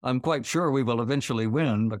I'm quite sure we will eventually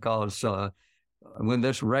win because when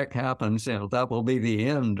this wreck happens, that will be the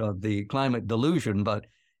end of the climate delusion. But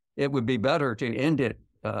it would be better to end it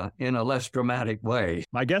in a less dramatic way.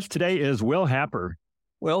 My guest today is Will Happer.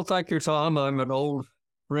 Well, thank you, Tom. I'm an old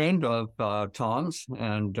friend of Tom's,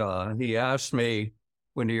 and he asked me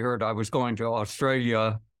when he heard I was going to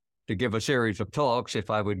Australia to give a series of talks if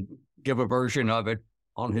I would give a version of it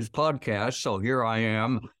on his podcast. So here I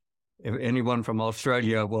am. If anyone from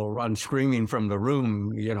Australia will run screaming from the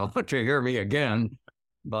room, to hear me again.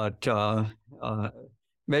 But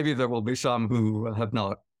maybe there will be some who have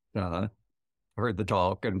not heard the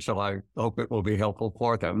talk, and so I hope it will be helpful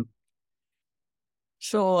for them.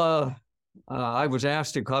 So I was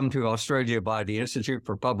asked to come to Australia by the Institute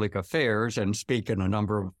for Public Affairs and speak in a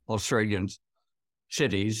number of Australian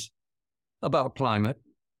cities about climate.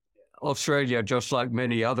 Australia, just like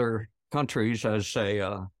many other countries, has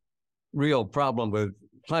a real problem with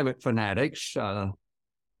climate fanatics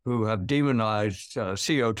who have demonized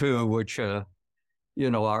CO2, which,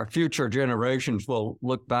 our future generations will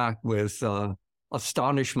look back with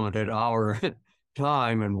astonishment at our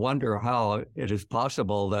time and wonder how it is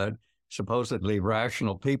possible that supposedly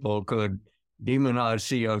rational people could demonize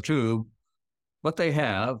CO2, but they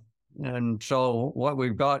have. And so what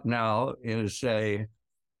we've got now is a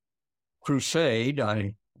crusade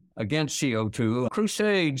against CO2.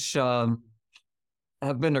 Crusades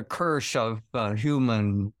have been a curse of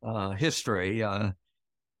human history.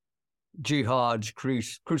 Jihads,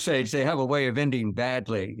 crusades, they have a way of ending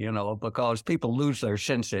badly, because people lose their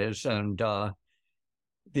senses, and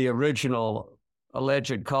the original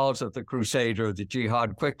alleged cause of the crusade or the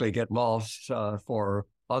jihad quickly get lost for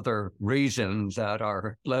other reasons that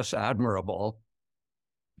are less admirable.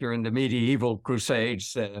 During the medieval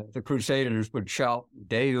crusades, the crusaders would shout,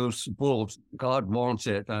 Deus vult, God wants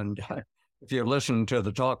it. And if you listen to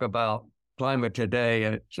the talk about climate today,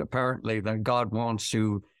 it's apparently that God wants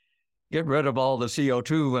to get rid of all the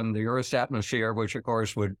CO2 in the Earth's atmosphere, which of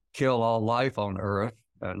course would kill all life on Earth.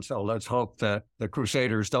 And so let's hope that the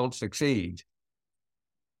crusaders don't succeed.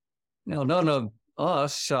 Now, none of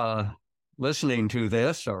us listening to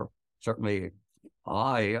this, or certainly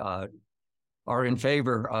I, are in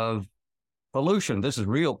favor of pollution. This is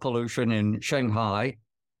real pollution in Shanghai.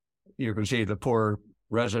 You can see the poor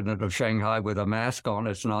resident of Shanghai with a mask on.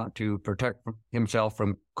 It's not to protect himself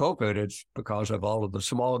from COVID. It's because of all of the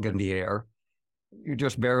smog in the air. You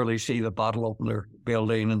just barely see the bottle opener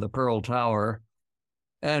building and the Pearl Tower.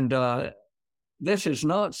 And this is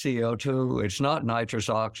not CO2. It's not nitrous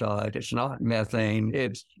oxide. It's not methane.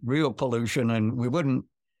 It's real pollution. And we wouldn't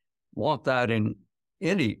want that in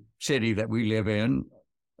any city that we live in.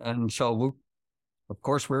 And so, of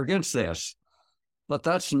course, we're against this. But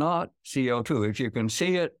that's not CO2. If you can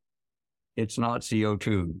see it, it's not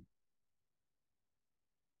CO2.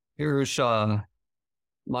 Here's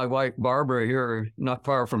my wife, Barbara, here not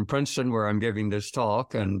far from Princeton, where I'm giving this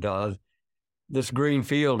talk. And this green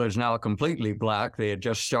field is now completely black. They had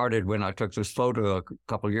just started when I took this photo a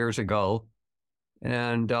couple of years ago.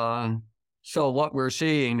 And so what we're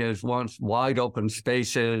seeing is once wide open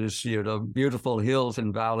spaces, beautiful hills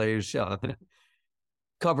and valleys,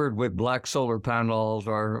 covered with black solar panels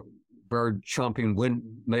or bird chomping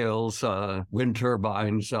windmills, wind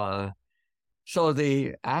turbines. So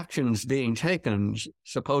the actions being taken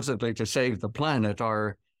supposedly to save the planet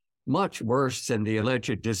are much worse than the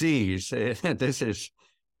alleged disease. This is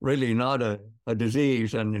really not a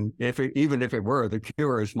disease. And even if it were, the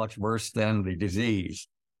cure is much worse than the disease.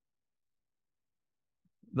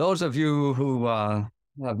 Those of you who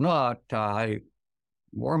have not, I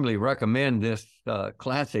warmly recommend this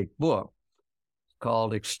classic book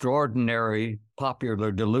called Extraordinary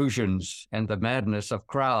Popular Delusions and the Madness of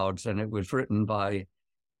Crowds. And it was written by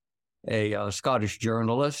a Scottish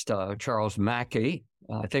journalist, Charles Mackay,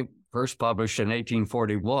 I think first published in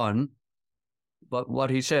 1841. But what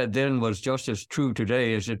he said then was just as true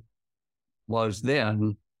today as it was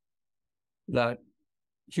then, that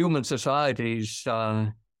human societies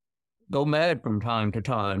go mad from time to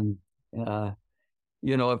time.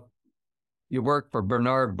 If you worked for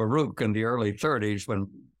Bernard Baruch in the early 30s, when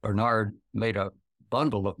Bernard made a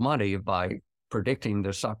bundle of money by predicting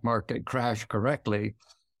the stock market crash correctly,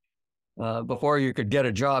 before you could get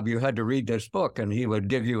a job, you had to read this book, and he would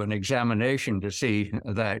give you an examination to see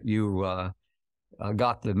that you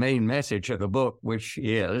got the main message of the book, which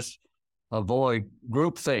is avoid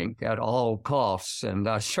groupthink at all costs. And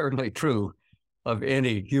that's certainly true of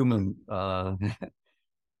any human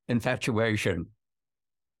infatuation.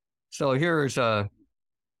 So here's if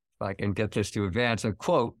I can get this to advance, a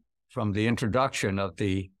quote from the introduction of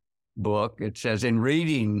the book, it says, in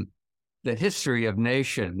reading the history of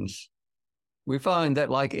nations, we find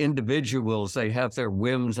that like individuals, they have their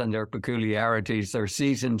whims and their peculiarities, their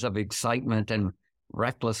seasons of excitement and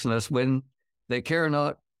recklessness when they care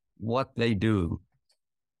not what they do.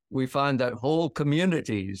 We find that whole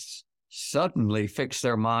communities suddenly fix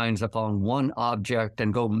their minds upon one object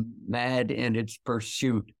and go mad in its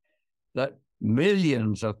pursuit, that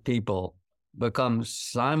millions of people become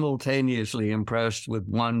simultaneously impressed with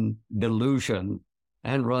one delusion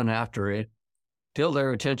and run after it till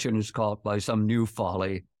their attention is caught by some new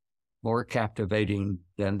folly more captivating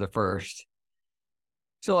than the first.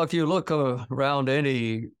 So if you look around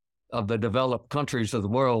any of the developed countries of the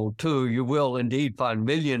world, too, you will indeed find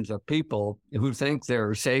millions of people who think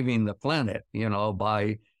they're saving the planet,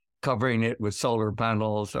 by covering it with solar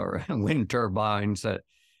panels or wind turbines.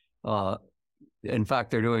 In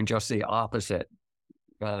fact, they're doing just the opposite.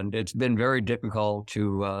 And it's been very difficult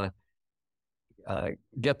to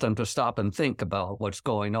get them to stop and think about what's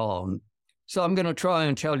going on. So I'm going to try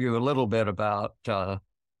and tell you a little bit about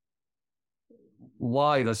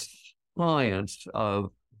why the science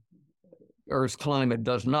of Earth's climate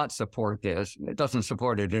does not support this. It doesn't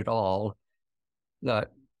support it at all.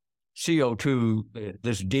 That CO2,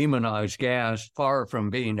 this demonized gas, far from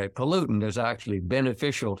being a pollutant, is actually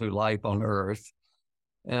beneficial to life on Earth.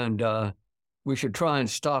 And we should try and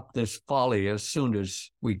stop this folly as soon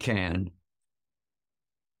as we can.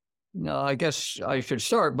 Now, I guess I should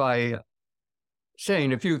start by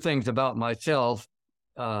saying a few things about myself.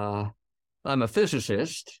 I'm a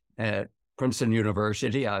physicist at Princeton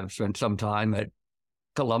University. I've spent some time at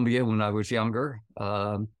Columbia when I was younger.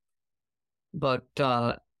 But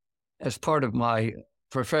as part of my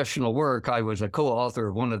professional work, I was a co-author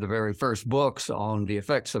of one of the very first books on the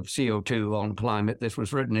effects of CO2 on climate. This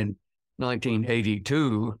was written in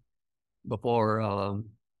 1982, before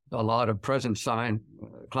a lot of present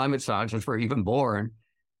climate scientists were even born.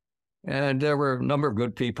 And there were a number of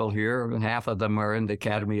good people here. Half of them are in the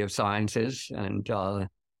Academy of Sciences. And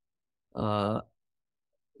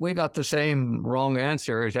we got the same wrong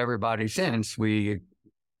answer as everybody since. We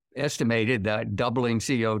estimated that doubling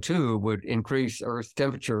CO2 would increase Earth's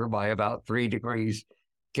temperature by about 3 degrees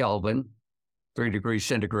Kelvin, 3 degrees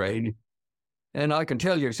centigrade. And I can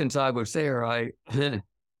tell you, since I was there,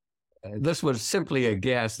 this was simply a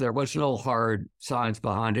guess. There was no hard science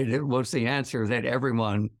behind it. It was the answer that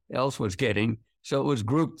everyone else was getting. So it was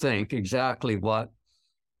groupthink, exactly what,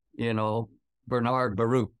 Bernard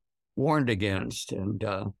Baruch warned against, and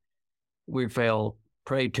we fell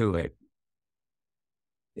prey to it.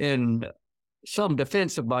 In some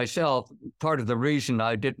defense of myself, part of the reason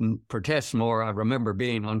I didn't protest more, I remember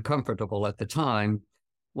being uncomfortable at the time,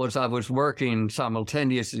 was I was working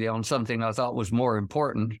simultaneously on something I thought was more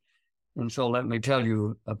important. And so let me tell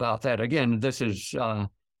you about that. Again, this is to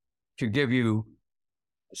give you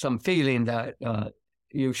some feeling that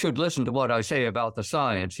you should listen to what I say about the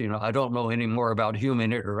science. I don't know any more about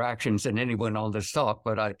human interactions than anyone on this talk,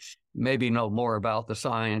 but I maybe know more about the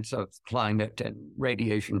science of climate and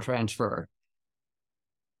radiation transfer.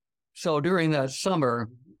 So during that summer,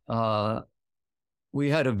 we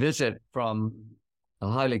had a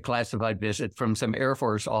highly classified visit from some Air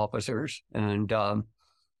Force officers. And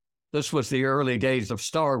this was the early days of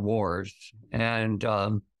Star Wars and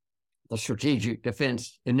the Strategic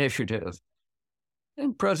Defense Initiative.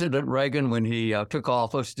 And President Reagan, when he took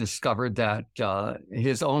office, discovered that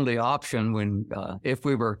his only option if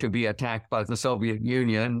we were to be attacked by the Soviet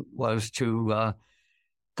Union was to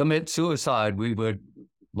commit suicide. We would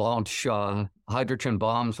launch hydrogen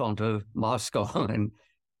bombs onto Moscow and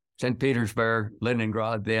St. Petersburg,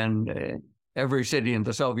 Leningrad, then every city in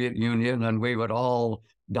the Soviet Union, and we would all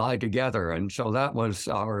die together. And so that was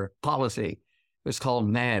our policy. It was called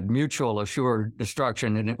MAD, Mutual Assured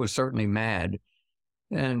Destruction, and it was certainly MAD.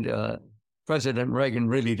 And President Reagan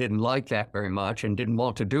really didn't like that very much and didn't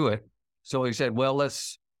want to do it. So he said, well,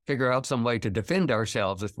 let's figure out some way to defend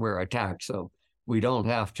ourselves if we're attacked so we don't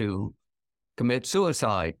have to commit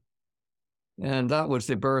suicide. And that was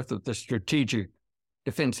the birth of the Strategic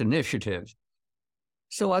Defense Initiative.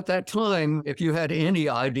 So at that time, if you had any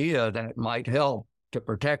idea that might help to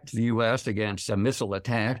protect the U.S. against a missile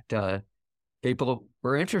attack, people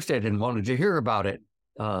were interested and wanted to hear about it.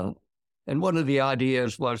 And one of the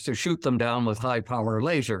ideas was to shoot them down with high-power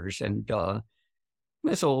lasers. And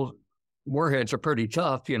missile warheads are pretty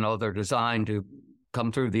tough. They're designed to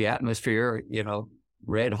come through the atmosphere,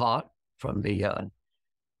 red hot from the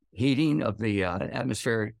heating of the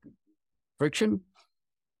atmospheric friction.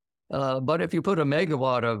 But if you put a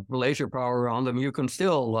megawatt of laser power on them, you can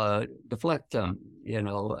still deflect them,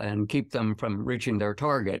 and keep them from reaching their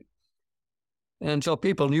target. And so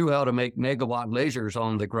people knew how to make megawatt lasers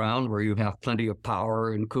on the ground where you have plenty of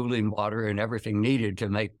power and cooling water and everything needed to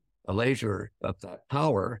make a laser of that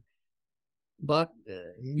power. But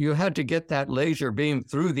you had to get that laser beam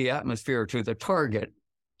through the atmosphere to the target.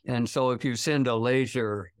 And so if you send a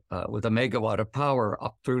laser with a megawatt of power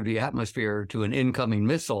up through the atmosphere to an incoming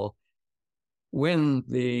missile, when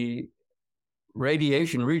the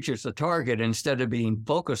radiation reaches the target, instead of being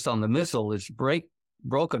focused on the missile, it's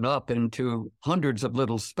broken up into hundreds of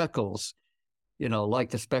little speckles, like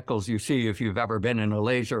the speckles you see if you've ever been in a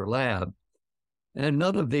laser lab. And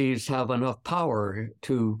none of these have enough power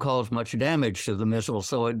to cause much damage to the missile,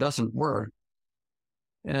 so it doesn't work.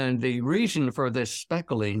 And the reason for this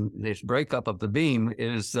speckling, this breakup of the beam,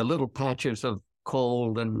 is the little patches of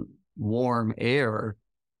cold and warm air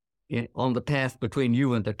on the path between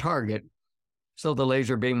you and the target. So the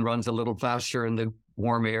laser beam runs a little faster in the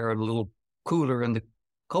warm air, a little cooler in the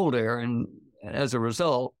cold air. And as a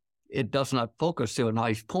result, it does not focus to a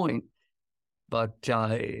nice point, but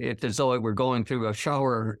it's as though it were going through a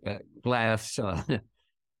shower glass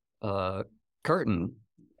curtain,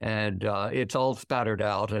 and it's all spattered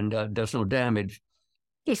out and does no damage.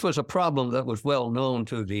 This was a problem that was well known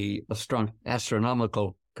to the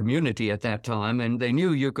astronomical community at that time, and they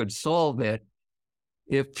knew you could solve it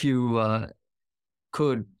if you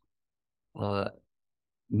could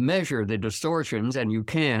measure the distortions, and you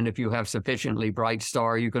can if you have sufficiently bright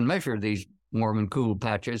star. You can measure these warm and cool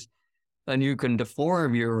patches, and you can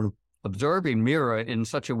deform your observing mirror in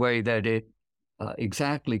such a way that it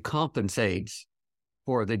exactly compensates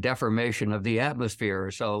for the deformation of the atmosphere.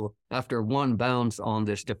 So after one bounce on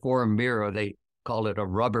this deformed mirror, they call it a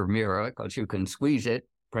rubber mirror because you can squeeze it,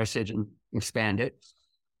 press it, and expand it.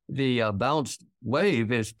 The bounced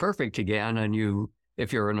wave is perfect again, and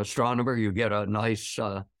if you're an astronomer, you get a nice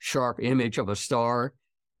sharp image of a star.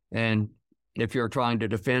 And if you're trying to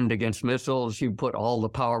defend against missiles, you put all the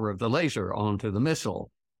power of the laser onto the missile,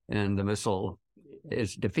 and the missile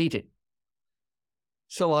is defeated.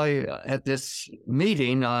 So at this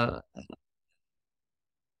meeting,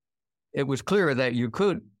 it was clear that you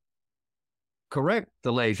could correct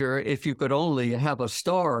the laser if you could only have a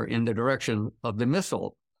star in the direction of the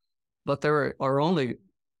missile. But there are only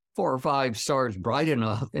 4 or 5 stars bright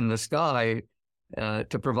enough in the sky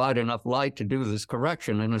to provide enough light to do this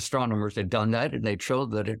correction. And astronomers had done that, and they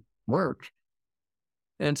showed that it worked.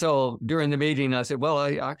 And so during the meeting, I said, well,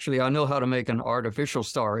 I know how to make an artificial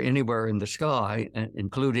star anywhere in the sky,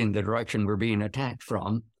 including the direction we're being attacked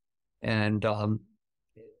from. And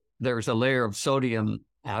there's a layer of sodium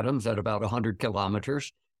atoms at about 100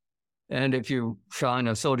 kilometers. And if you shine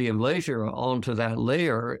a sodium laser onto that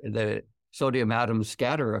layer, the sodium atoms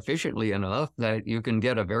scatter efficiently enough that you can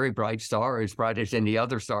get a very bright star, as bright as any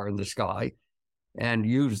other star in the sky, and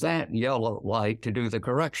use that yellow light to do the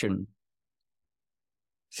correction.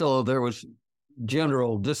 So there was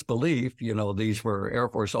general disbelief. These were Air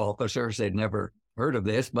Force officers. They'd never heard of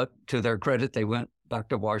this, but to their credit, they went back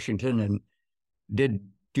to Washington and did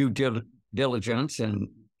due diligence. And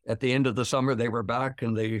at the end of the summer, they were back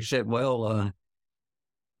and they said, well,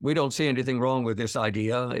 we don't see anything wrong with this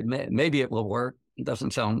idea. Maybe it will work. It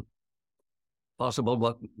doesn't sound possible,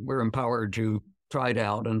 but we're empowered to try it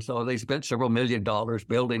out. And so they spent several $1 million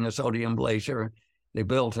building a sodium laser. They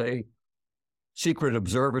built a secret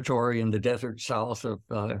observatory in the desert south of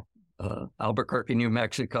Albuquerque, New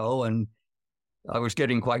Mexico. And I was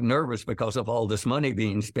getting quite nervous because of all this money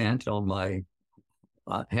being spent on my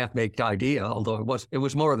half-baked idea, although it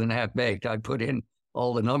was more than half-baked. I put in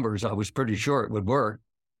all the numbers. I was pretty sure it would work.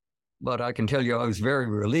 But I can tell you I was very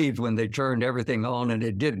relieved when they turned everything on, and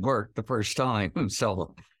it did work the first time.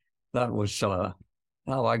 So that was how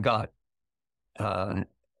I got to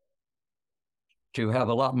have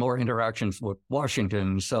a lot more interactions with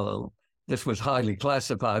Washington. So this was highly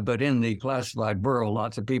classified, but in the classified world,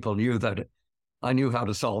 lots of people knew that I knew how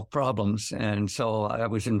to solve problems. And so I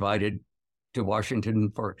was invited to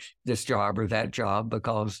Washington for this job or that job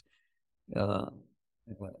because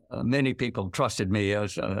many people trusted me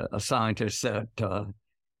as a scientist that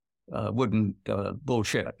wouldn't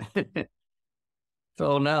bullshit.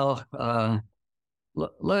 So now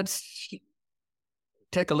let's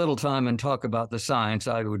take a little time and talk about the science.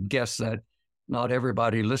 I would guess that not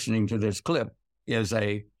everybody listening to this clip is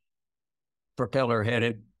a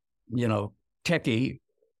propeller-headed, techie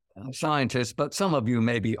scientist, but some of you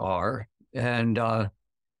maybe are. And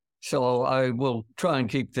so I will try and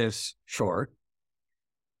keep this short.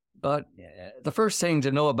 But the first thing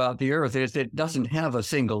to know about the Earth is it doesn't have a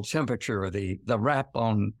single temperature. The rap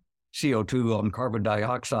on CO2, on carbon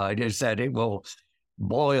dioxide, is that it will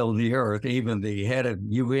boil the earth. Even the head of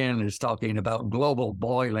UN is talking about global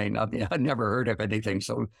boiling. I mean, I never heard of anything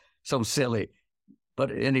so silly.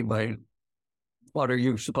 But anyway, what are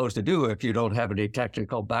you supposed to do if you don't have any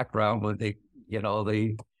technical background? With the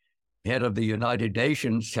head of the United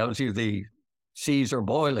Nations tells you the seas are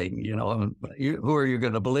boiling. Who are you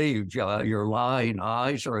going to believe? Your lying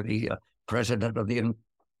eyes or the president of the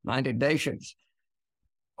United Nations?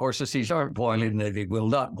 Of course, the seas aren't boiling; they will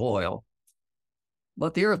not boil.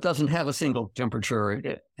 But the Earth doesn't have a single temperature.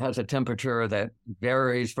 It has a temperature that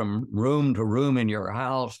varies from room to room in your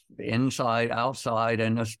house, inside, outside,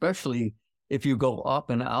 and especially if you go up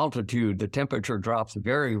in altitude, the temperature drops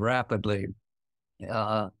very rapidly.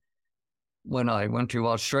 When I went to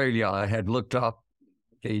Australia, I had looked up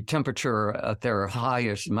the temperature at their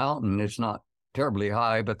highest mountain. It's not terribly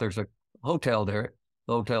high, but there's a hotel there,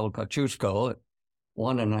 Hotel Kosciuszko, at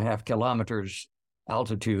 1.5 kilometers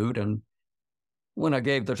altitude. And when I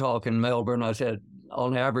gave the talk in Melbourne, I said,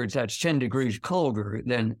 on average, that's 10 degrees colder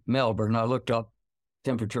than Melbourne. I looked up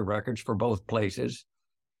temperature records for both places.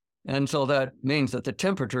 And so that means that the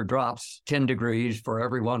temperature drops 10 degrees for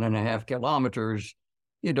every 1.5 kilometers.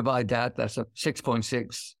 You divide that, that's a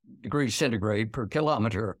 6.6 degrees centigrade per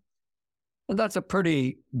kilometer. And that's a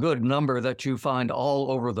pretty good number that you find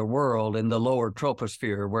all over the world in the lower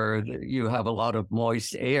troposphere, where you have a lot of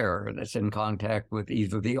moist air that's in contact with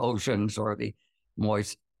either the oceans or the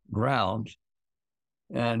moist ground.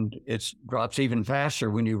 And it drops even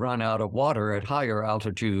faster when you run out of water at higher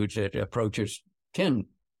altitudes. It approaches 10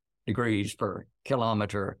 degrees per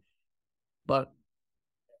kilometer. But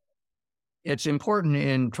it's important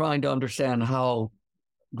in trying to understand how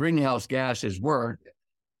greenhouse gases work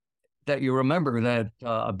that you remember that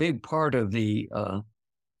a big part of the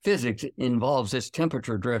physics involves this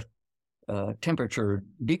temperature drift, temperature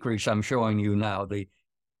decrease I'm showing you now, the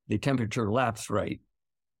temperature lapse rate.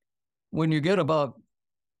 When you get above,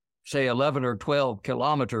 say, 11 or 12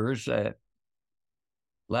 kilometers at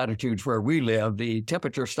latitudes where we live, the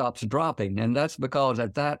temperature stops dropping. And that's because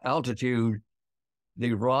at that altitude,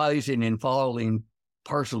 the rising and falling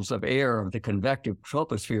parcels of air of the convective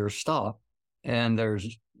troposphere stop, and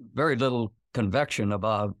there's very little convection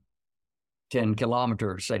above 10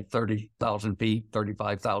 kilometers, say 30,000 feet,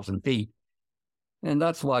 35,000 feet. And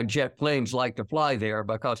that's why jet planes like to fly there,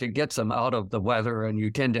 because it gets them out of the weather and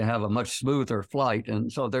you tend to have a much smoother flight.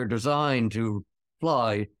 And so they're designed to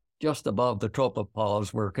fly just above the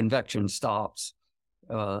tropopause where convection stops,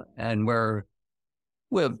 and where,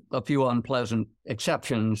 with a few unpleasant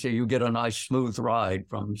exceptions, you get a nice smooth ride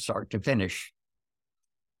from start to finish.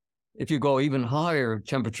 If you go even higher,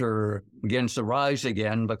 temperature begins to rise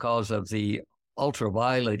again because of the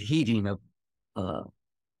ultraviolet heating of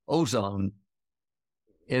ozone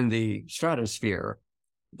in the stratosphere.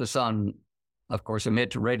 The sun, of course,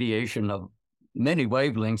 emits radiation of many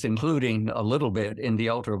wavelengths, including a little bit in the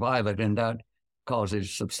ultraviolet, and that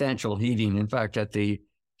causes substantial heating. In fact, at the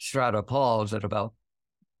stratopause at about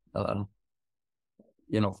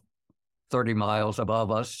 30 miles above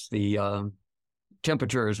us, the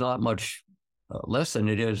temperature is not much less than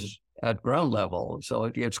it is at ground level. So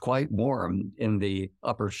it gets quite warm in the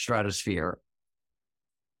upper stratosphere.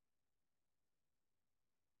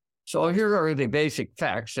 So here are the basic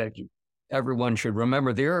facts that everyone should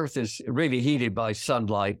remember. The Earth is really heated by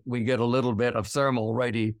sunlight. We get a little bit of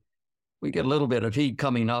we get a little bit of heat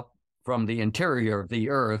coming up from the interior of the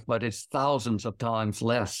Earth, but it's thousands of times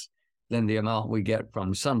less than the amount we get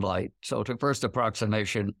from sunlight. So to first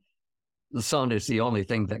approximation, the sun is the only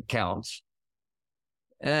thing that counts.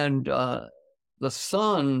 And the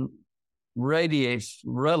sun radiates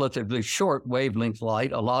relatively short wavelength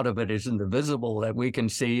light. A lot of it is in the visible that we can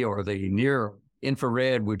see, or the near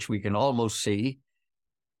infrared, which we can almost see,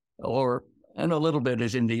 and a little bit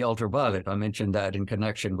is in the ultraviolet. I mentioned that in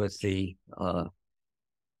connection with the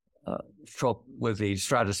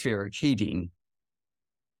stratospheric heating.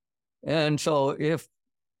 And so if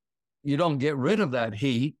you don't get rid of that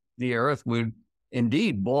heat, the Earth would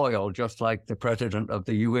indeed boil, just like the president of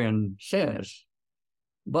the UN says.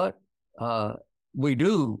 But we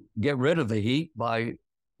do get rid of the heat by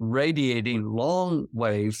radiating long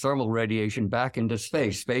waves, thermal radiation, back into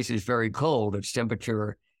space. Space is very cold. Its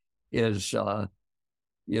temperature is,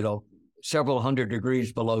 several hundred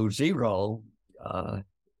degrees below zero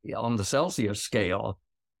on the Celsius scale.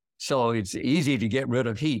 So it's easy to get rid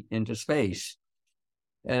of heat into space.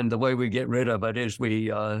 And the way we get rid of it is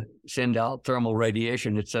we send out thermal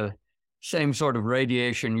radiation. It's the same sort of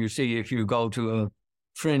radiation you see if you go to a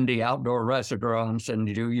trendy outdoor restaurants and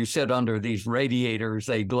you sit under these radiators.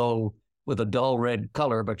 They glow with a dull red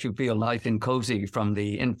color, but you feel nice and cozy from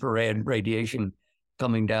the infrared radiation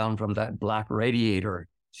coming down from that black radiator.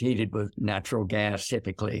 It's heated with natural gas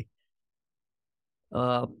typically.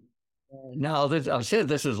 Now, I said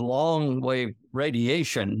this is long wave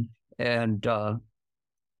radiation, and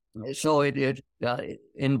so it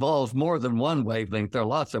involves more than one wavelength. There are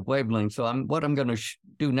lots of wavelengths. So what I'm going to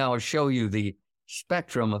do now is show you the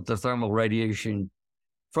spectrum of the thermal radiation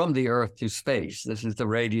from the Earth to space. This is the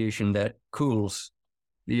radiation that cools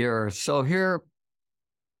the Earth. So here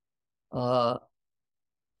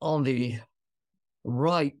on the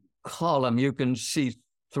right column, you can see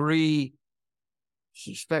three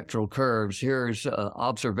spectral curves. Here's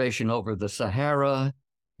observation over the Sahara.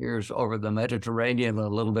 Here's over the Mediterranean a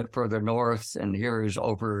little bit further north, and here's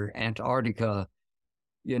over Antarctica.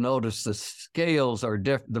 You notice the scales are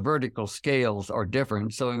different, the vertical scales are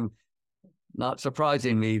different. So not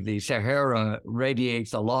surprisingly, the Sahara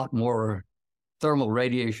radiates a lot more thermal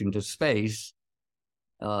radiation to space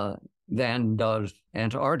than does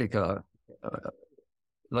Antarctica.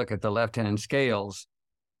 Look at the left-hand scales.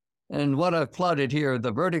 And what I've plotted here,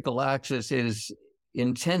 the vertical axis is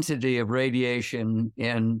intensity of radiation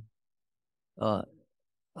in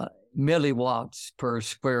milliwatts per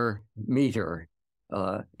square meter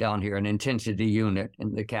down here, an intensity unit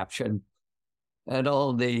in the caption. And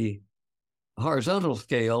on the horizontal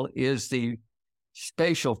scale is the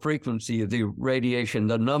spatial frequency of the radiation,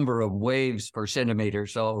 the number of waves per centimeter.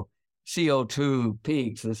 So CO2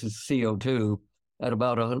 peaks, this is CO2, at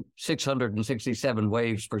about 667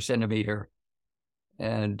 waves per centimeter.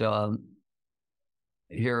 And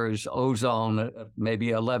here is ozone,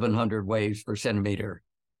 maybe 1,100 waves per centimeter.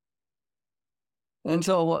 And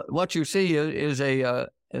so what you see is a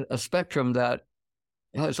spectrum that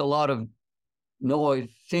has a lot of noise,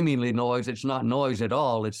 seemingly noise. It's not noise at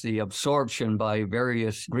all. It's the absorption by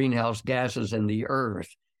various greenhouse gases in the Earth.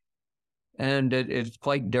 And it's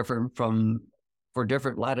quite different for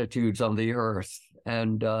different latitudes on the Earth.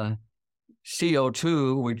 And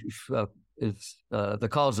CO2, which is the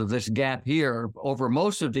cause of this gap here, over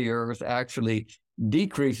most of the Earth actually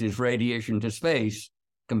decreases radiation to space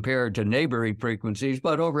compared to neighboring frequencies,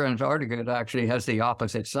 but over Antarctica, it actually has the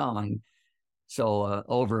opposite sign. So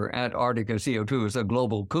over Antarctica, CO2 is a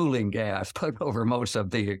global cooling gas, but over most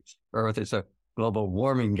of the Earth, it's a global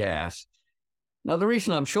warming gas. Now, the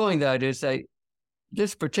reason I'm showing that is that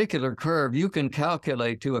this particular curve, you can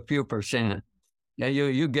calculate to a few percent. Now,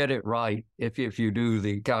 you get it right if you do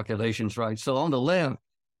the calculations right. So on the left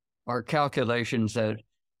are calculations that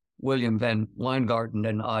William Van Weingarten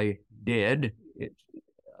and I did.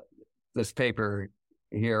 This paper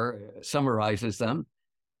here summarizes them.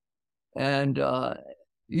 And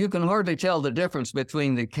you can hardly tell the difference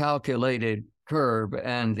between the calculated curve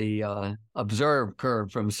and the observed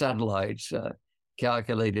curve from satellites.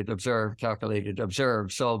 Calculated, observed, calculated,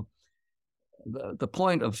 observed. So the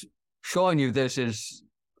point of showing you this is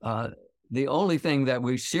the only thing that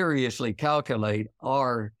we seriously calculate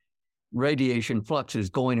are radiation fluxes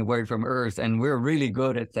going away from Earth. And we're really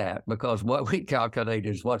good at that because what we calculate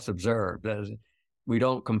is what's observed. We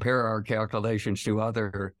don't compare our calculations to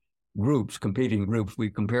other groups, competing groups. We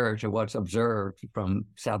compare it to what's observed from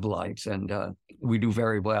satellites, and we do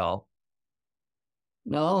very well.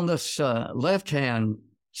 Now, on this left-hand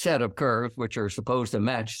set of curves, which are supposed to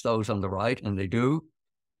match those on the right, and they do,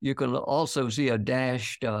 you can also see a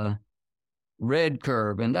dashed red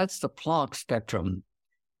curve, and that's the Planck spectrum.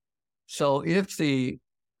 So if the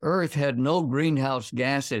Earth had no greenhouse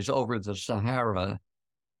gases over the Sahara,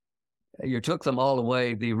 you took them all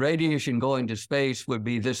away, the radiation going to space would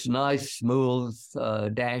be this nice, smooth,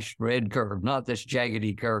 dashed red curve, not this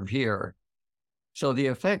jaggedy curve here. So the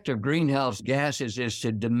effect of greenhouse gases is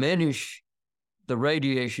to diminish the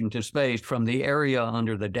radiation to space from the area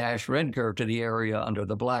under the dashed red curve to the area under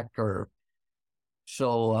the black curve.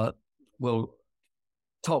 So we'll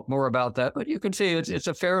talk more about that, but you can see it's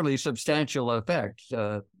a fairly substantial effect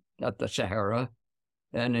at the Sahara.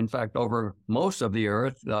 And in fact, over most of the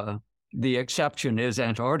Earth, the exception is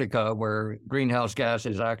Antarctica, where greenhouse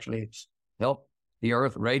gases actually help the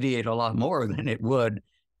Earth radiate a lot more than it would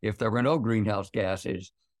if there were no greenhouse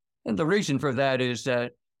gases. And the reason for that is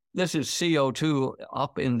that this is CO2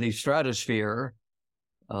 up in the stratosphere,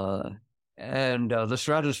 and the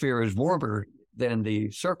stratosphere is warmer than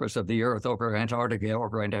the surface of the Earth over Antarctica.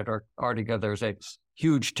 Over Antarctica, there's a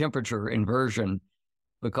huge temperature inversion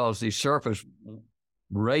because the surface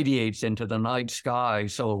radiates into the night sky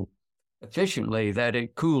so efficiently that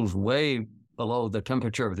it cools way below the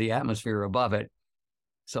temperature of the atmosphere above it.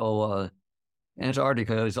 So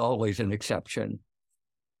Antarctica is always an exception.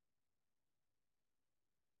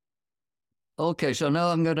 Okay, so now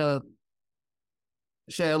I'm going to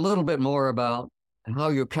say a little bit more about how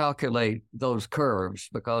you calculate those curves,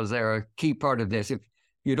 because they're a key part of this. If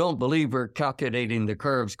you don't believe we're calculating the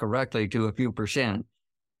curves correctly to a few percent,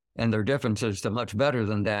 and their differences to much better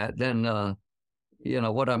than that, then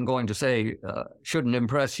what I'm going to say shouldn't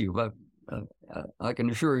impress you. But I can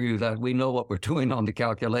assure you that we know what we're doing on the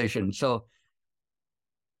calculation. So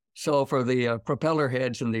for the propeller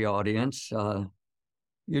heads in the audience,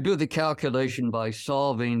 you do the calculation by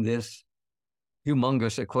solving this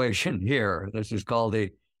humongous equation here. This is called the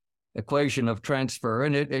equation of transfer,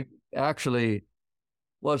 and it actually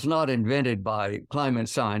was not invented by climate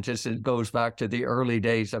scientists. It goes back to the early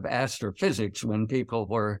days of astrophysics, when people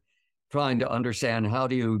were trying to understand how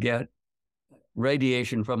do you get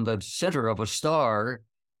radiation from the center of a star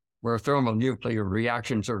where thermonuclear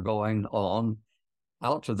reactions are going on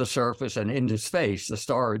out to the surface and into space. The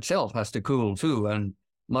star itself has to cool too, and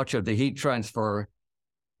much of the heat transfer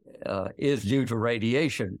is due to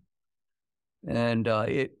radiation. And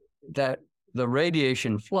the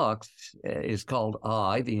radiation flux is called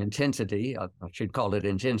I, the intensity. I should call it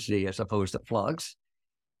intensity as opposed to flux.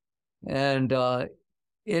 And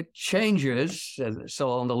it changes.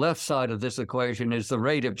 So on the left side of this equation is the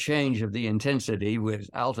rate of change of the intensity with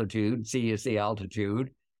altitude. C is the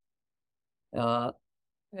altitude.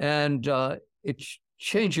 And it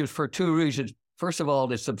changes for two reasons. First of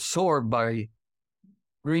all, it's absorbed by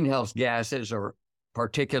greenhouse gases or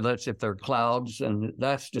particulates if they're clouds, and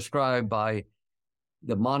that's described by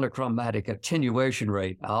the monochromatic attenuation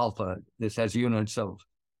rate, alpha. This has units of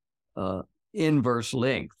inverse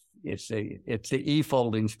length. It's the E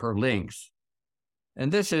foldings per length.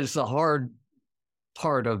 And this is the hard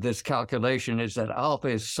part of this calculation, is that alpha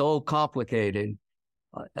is so complicated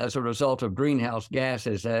as a result of greenhouse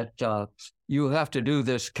gases that you have to do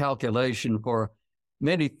this calculation for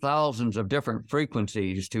many thousands of different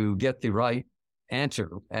frequencies to get the right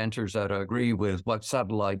answers that agree with what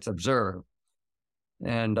satellites observe.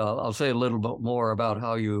 And I'll say a little bit more about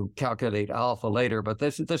how you calculate alpha later, but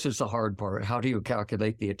this is the hard part. How do you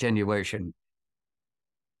calculate the attenuation?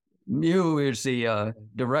 Mu is the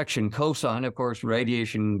direction cosine. Of course,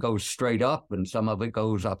 radiation goes straight up, and some of it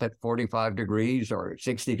goes up at 45 degrees or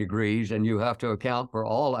 60 degrees, and you have to account for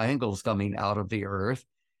all angles coming out of the Earth.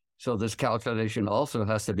 So this calculation also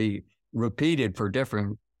has to be repeated for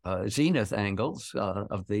different zenith angles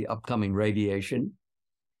of the upcoming radiation.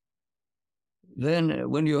 Then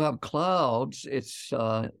when you have clouds, it's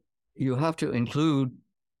you have to include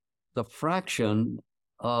the fraction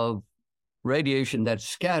of radiation that's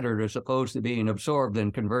scattered as opposed to being absorbed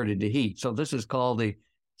and converted to heat. So this is called the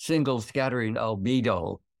single scattering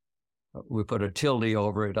albedo. We put a tilde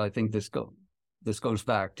over it. I think this goes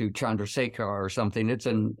back to Chandrasekhar or something. It's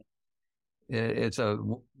a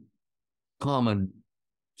common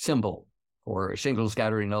symbol for single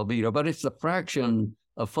scattering albedo, but it's the fraction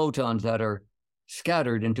of photons that are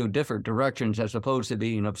scattered into different directions as opposed to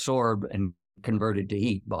being absorbed and converted to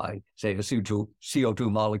heat by, say, a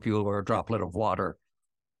CO2 molecule or a droplet of water.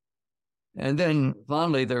 And then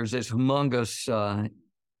finally, there's this humongous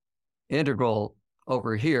integral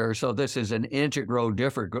over here. So this is an integral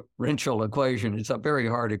differential equation. It's a very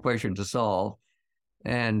hard equation to solve.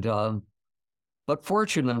 And but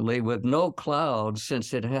fortunately, with no clouds,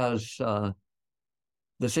 since it has the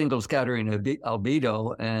single scattering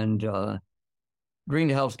albedo, and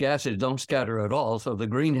greenhouse gases don't scatter at all, so the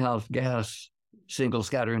greenhouse gas single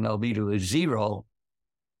scattering albedo is 0.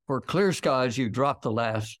 For clear skies, you drop the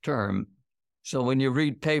last term. So when you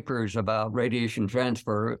read papers about radiation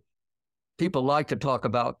transfer, people like to talk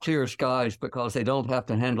about clear skies because they don't have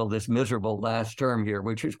to handle this miserable last term here,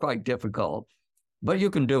 which is quite difficult. But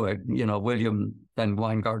you can do it. William Van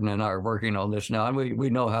Weingarten and I are working on this now, and we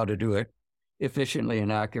know how to do it efficiently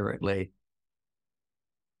and accurately.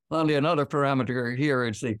 Finally, another parameter here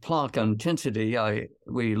is the Planck intensity.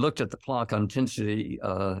 We looked at the Planck intensity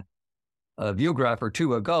view graph or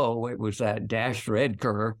two ago. It was that dashed red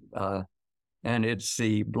curve, and it's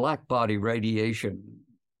the black body radiation.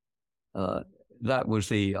 That was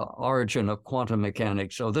the origin of quantum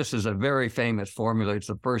mechanics. So this is a very famous formula. It's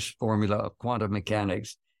the first formula of quantum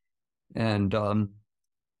mechanics. And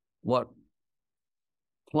what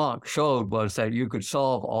Planck showed was that you could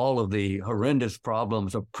solve all of the horrendous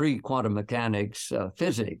problems of pre-quantum mechanics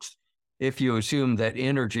physics if you assume that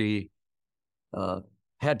energy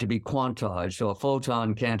had to be quantized. So a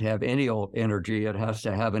photon can't have any old energy. It has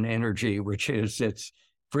to have an energy which is its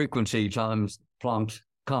frequency times Planck's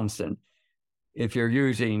constant. If you're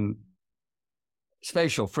using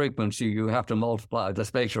spatial frequency, you have to multiply the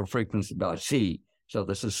spatial frequency by c. So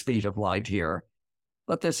this is speed of light here.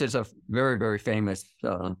 But this is a very, very famous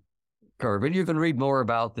curve. And you can read more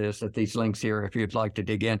about this at these links here if you'd like to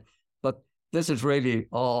dig in. But this is really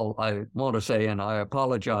all I want to say, and I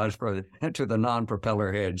apologize to the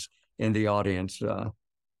non-propeller heads in the audience.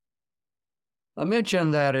 I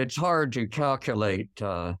mentioned that it's hard to calculate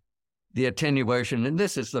the attenuation, and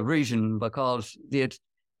this is the reason, because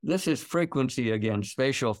this is frequency again,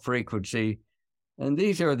 spatial frequency, and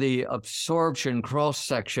these are the absorption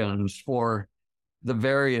cross-sections for the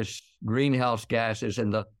various greenhouse gases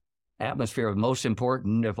in the atmosphere. Most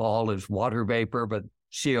important of all is water vapor, but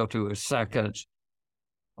CO2 is second.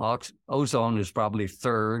 Ozone is probably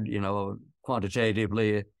third,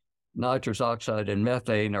 quantitatively. Nitrous oxide and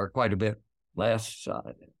methane are quite a bit less.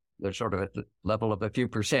 They're sort of at the level of a few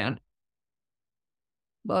percent.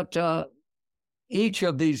 But each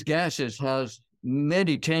of these gases has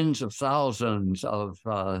many tens of thousands of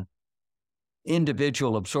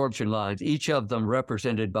individual absorption lines, each of them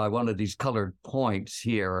represented by one of these colored points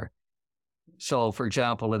here. So, for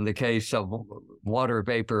example, in the case of water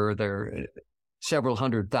vapor, there are several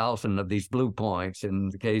 100,000 of these blue points. In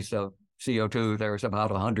the case of CO2, there's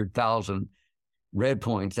about 100,000 red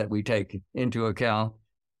points that we take into account.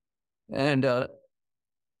 And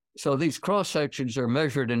so these cross-sections are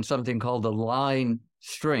measured in something called the line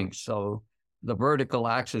strength. So the vertical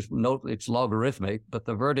axis, note it's logarithmic, but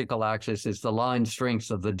the vertical axis is the line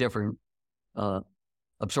strengths of the different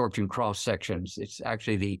absorption cross-sections. It's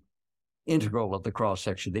actually the integral of the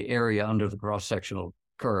cross-section, the area under the cross-sectional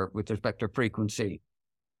curve with respect to frequency.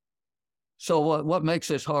 So what makes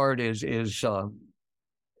this hard is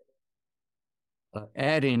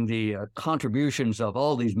adding the contributions of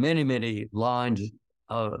all these many, many lines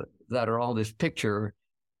that are on this picture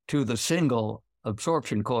to the single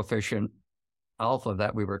absorption coefficient, alpha,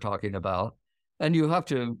 that we were talking about. And you have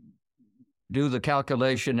to do the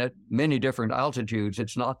calculation at many different altitudes.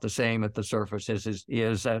 It's not the same at the surface as it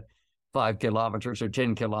is at 5 kilometers or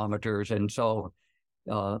 10 kilometers. And so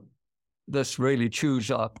this really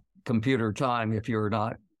chews up computer time if you're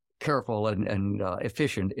not careful and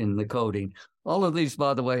efficient in the coding. All of these,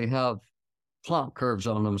 by the way, have Planck curves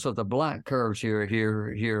on them. So the black curves here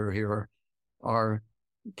are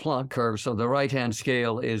Planck curves. So the right-hand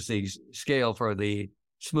scale is the scale for the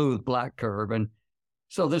smooth black curve. And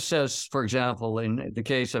so this says, for example, in the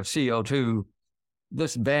case of CO2,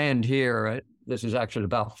 this band here, this is actually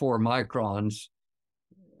about 4 microns,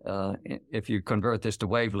 if you convert this to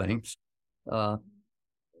wavelengths.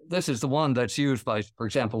 This is the one that's used by, for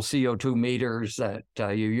example, CO2 meters that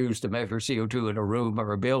you use to measure CO2 in a room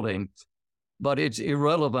or a building. But it's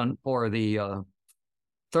irrelevant for the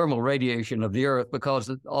thermal radiation of the Earth,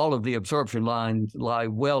 because all of the absorption lines lie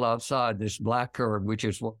well outside this black curve, which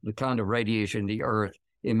is the kind of radiation the Earth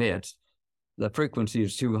emits. The frequency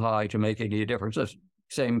is too high to make any difference. The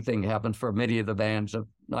same thing happens for many of the bands of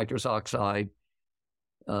nitrous oxide,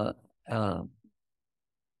 some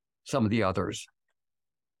of the others.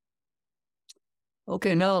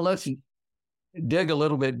 Okay, now let's dig a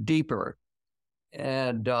little bit deeper.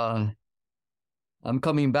 And I'm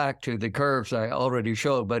coming back to the curves I already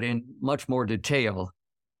showed, but in much more detail.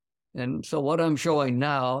 And so what I'm showing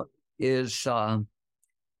now is the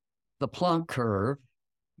Planck curve,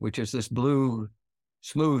 which is this blue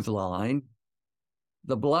smooth line.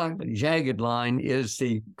 The black jagged line is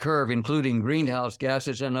the curve including greenhouse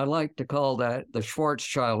gases, and I like to call that the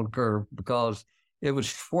Schwarzschild curve, because it was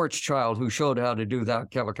Schwarzschild who showed how to do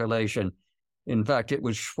that calculation. In fact, it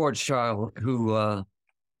was Schwarzschild who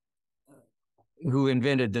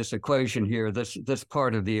invented this equation here. This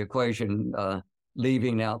part of the equation,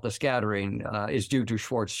 leaving out the scattering, is due to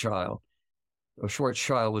Schwarzschild. So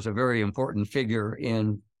Schwarzschild was a very important figure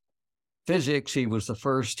in physics. He was the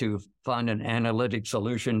first to find an analytic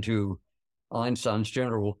solution to Einstein's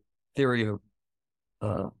general theory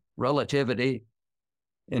of relativity.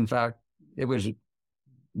 In fact, it was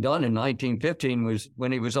done in 1915, was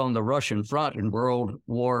when he was on the Russian front in World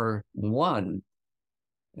War I.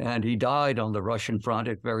 And he died on the Russian front.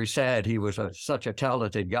 It's very sad. He was such a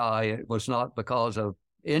talented guy. It was not because of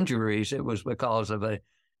injuries. It was because of a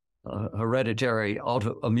hereditary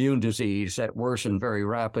autoimmune disease that worsened very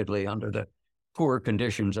rapidly under the poor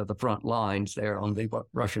conditions of the front lines there on the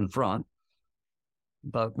Russian front.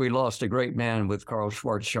 But we lost a great man with Karl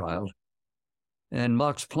Schwarzschild. And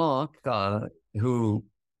Max Planck, who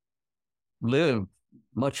lived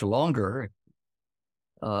much longer,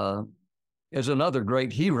 is another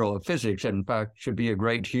great hero of physics. In fact, should be a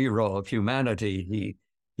great hero of humanity.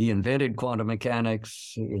 He invented quantum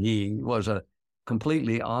mechanics. He was a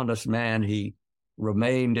completely honest man. He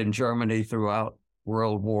remained in Germany throughout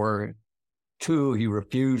World War II. He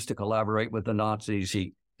refused to collaborate with the Nazis.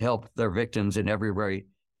 He helped their victims in every way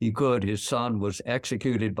he could. His son was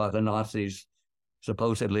executed by the Nazis,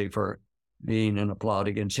 supposedly for being in a plot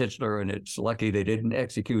against Hitler, and it's lucky they didn't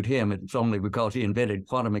execute him. It's only because he invented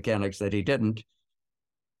quantum mechanics that he didn't.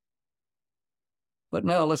 But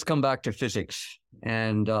now let's come back to physics.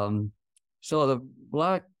 And so the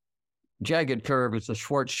black jagged curve is the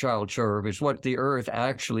Schwarzschild curve, is what the Earth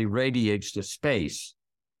actually radiates to space.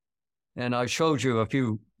 And I showed you a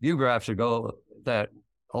few graphs ago that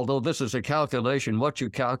although this is a calculation, what you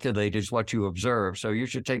calculate is what you observe. So you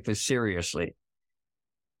should take this seriously.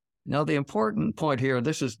 Now, the important point here,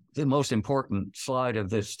 this is the most important slide of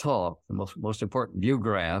this talk, the most important view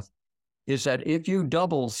graph, is that if you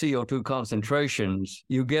double CO2 concentrations,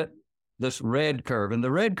 you get this red curve. And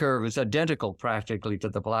the red curve is identical practically to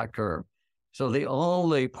the black curve. So the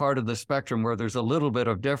only part of the spectrum where there's a little bit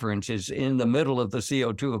of difference is in the middle of the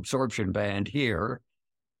CO2 absorption band here.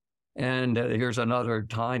 And here's another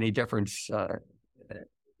tiny difference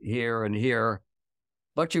here and here.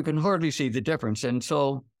 But you can hardly see the difference. And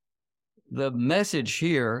so the message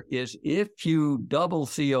here is if you double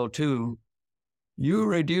CO2, you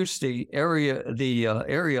reduce the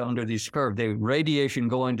area under this curve, the radiation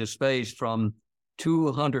going to space from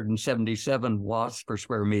 277 watts per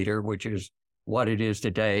square meter, which is what it is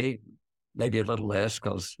today, maybe a little less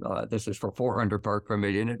because this is for 400 parts per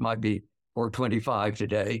million. It might be 425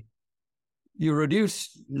 today. You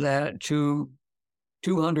reduce that to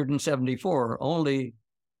 274, only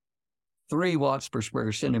 3 watts per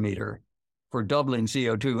square centimeter for doubling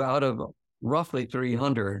CO2 out of roughly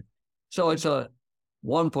 300. So it's a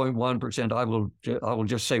 1.1%. I will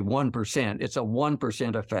just say 1%. It's a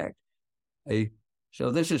 1% effect.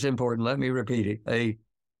 So this is important. Let me repeat it. A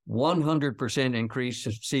 100% increase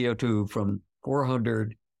of CO2 from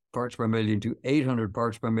 400 parts per million to 800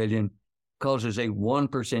 parts per million causes a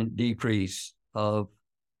 1% decrease of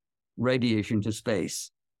radiation to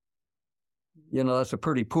space. You know, that's a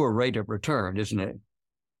pretty poor rate of return, isn't it?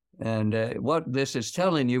 And what this is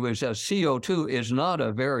telling you is that CO2 is not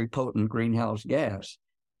a very potent greenhouse gas.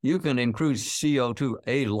 You can increase CO2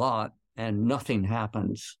 a lot and nothing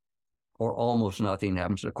happens, or almost nothing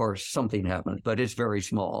happens. Of course, something happens, but it's very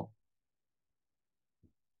small.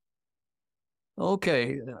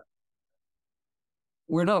 Okay.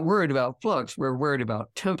 We're not worried about flux. We're worried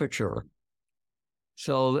about temperature.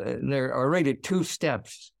 So there are really 2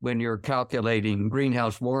 steps when you're calculating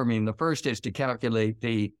greenhouse warming. The first is to calculate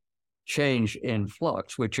the change in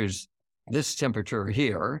flux, which is this temperature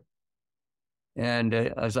here. And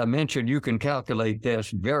as I mentioned, you can calculate this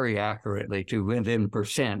very accurately to within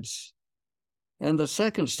percents. And the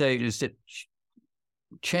second stage is to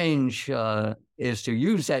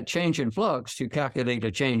use that change in flux to calculate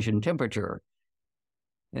a change in temperature.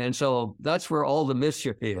 And so that's where all the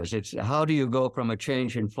mischief is. It's how do you go from a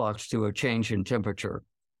change in flux to a change in temperature?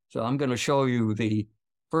 So I'm going to show you the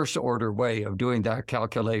first order way of doing that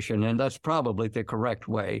calculation, and that's probably the correct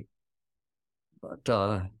way.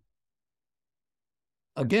 But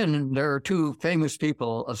again, there are 2 famous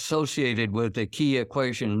people associated with the key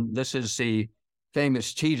equation. This is the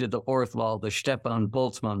famous T to the 4th law, the Stefan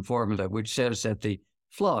Boltzmann formula, which says that the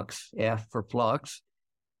flux, F for flux,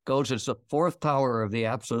 goes as the 4th power of the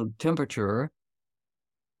absolute temperature.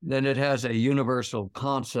 Then it has a universal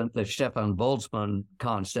constant, the Stefan Boltzmann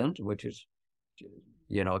constant, which is,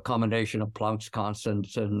 you know, a combination of Planck's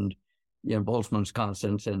constants and, you know, Boltzmann's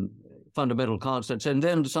constants and fundamental constants, and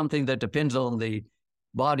then something that depends on the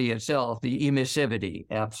body itself, the emissivity,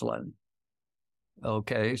 epsilon.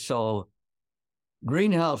 Okay, so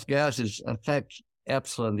greenhouse gases affect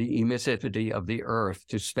epsilon, the emissivity of the Earth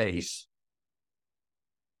to space.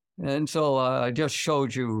 And so I just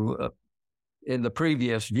showed you in the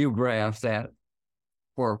previous view graph that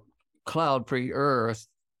for cloud-free Earth,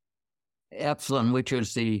 epsilon, which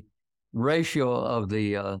is the ratio of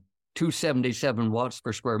the 277 watts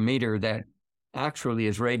per square meter that actually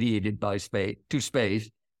is radiated by space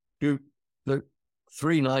to the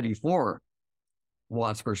 394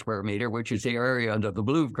 watts per square meter, which is the area under the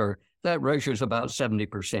blue curve, that ratio is about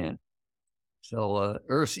 70%. So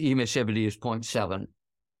Earth's emissivity is 0.7.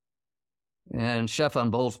 And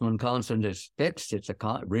Stefan Boltzmann constant is fixed.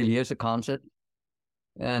 Really is a constant.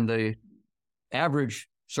 And the average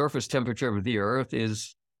surface temperature of the Earth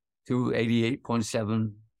is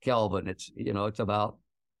 288.7 Kelvin. It's about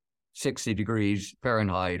 60 degrees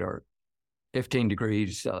Fahrenheit or 15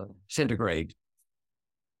 degrees centigrade.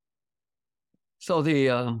 So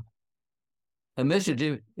the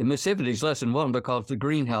emissivity is less than 1 because of the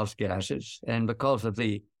greenhouse gases and because of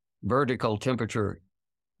the vertical temperature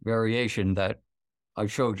variation that I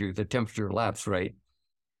showed you, the temperature lapse rate.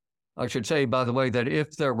 I should say, by the way, that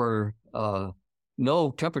if there were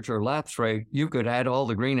no temperature lapse rate, you could add all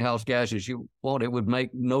the greenhouse gases you want. It would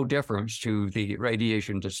make no difference to the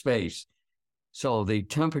radiation to space. So the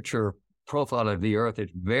temperature profile of the Earth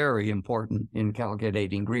is very important in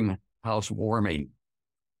calculating greenhouse warming.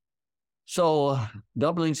 So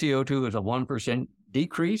doubling CO2 is a 1%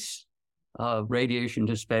 decrease of radiation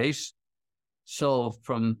to space. So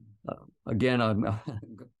from, again,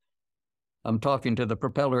 I'm talking to the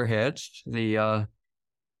propeller heads. The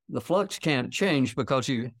flux can't change because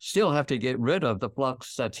you still have to get rid of the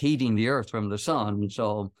flux that's heating the Earth from the sun.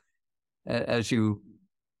 So as you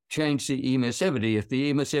change the emissivity, if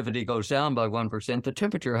the emissivity goes down by 1%, the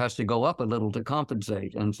temperature has to go up a little to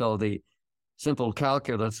compensate. And so the simple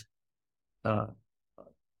calculus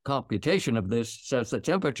computation of this says the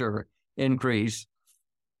temperature increase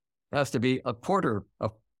has to be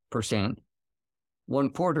 0.25%,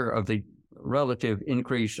 1/4 of the relative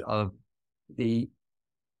increase of the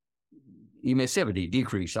emissivity,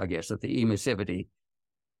 decrease, I guess, of the emissivity.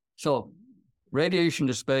 So radiation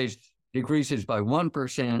to space decreases by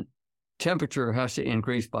 1%, temperature has to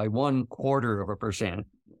increase by 0.25%.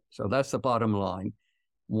 So that's the bottom line.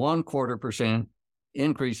 0.25%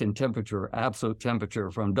 increase in temperature, absolute temperature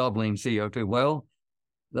from doubling CO2. Well,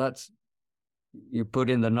 that's, you put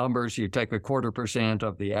in the numbers, you take 0.25%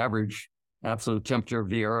 of the average absolute temperature of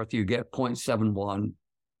the Earth, you get 0.71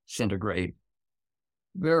 centigrade.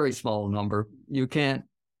 Very small number. You can't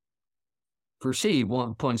perceive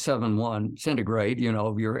 1.71 centigrade. You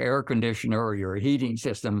know, your air conditioner or your heating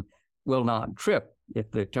system will not trip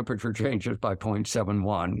if the temperature changes by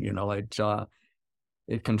 0.71. You know,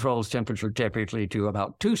 it controls temperature typically to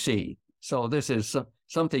about 2C. So this is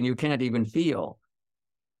something you can't even feel.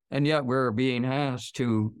 And yet we're being asked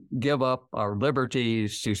to give up our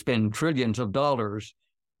liberties, to spend trillions of dollars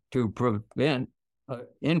to prevent an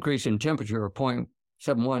increase in temperature of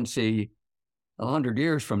 0.71 C 100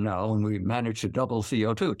 years from now when we manage to double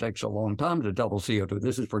CO2. It takes a long time to double CO2.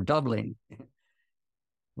 This is for doubling.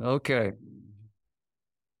 Okay.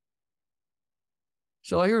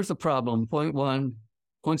 So here's the problem.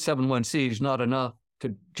 0.71 C is not enough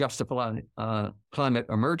to justify climate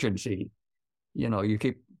emergency. You know, you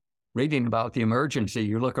keep reading about the emergency,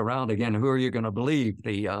 you look around again, who are you going to believe?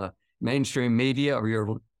 The mainstream media or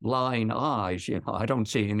your lying eyes? You know, I don't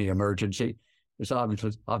see any emergency. There's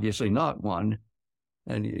obviously not one.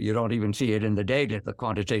 And you don't even see it in the data, the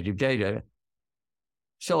quantitative data.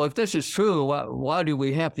 So if this is true, why do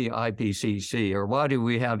we have the IPCC, or why do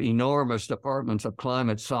we have enormous departments of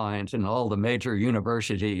climate science in all the major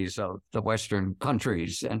universities of the Western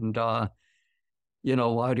countries? And, you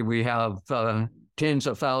know, why do we have tens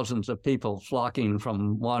of thousands of people flocking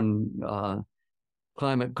from one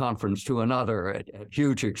climate conference to another at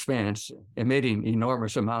huge expense, emitting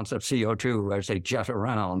enormous amounts of CO2 as they jet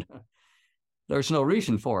around? There's no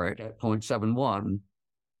reason for it at 0.71.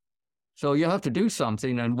 So you have to do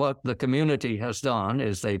something, and what the community has done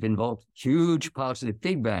is they've invoked huge positive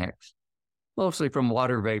feedbacks, mostly from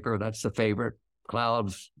water vapor, that's the favorite,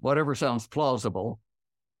 clouds, whatever sounds plausible,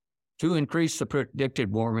 to increase the predicted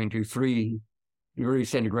warming to 3 degrees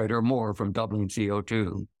centigrade or more from doubling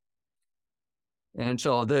CO2. And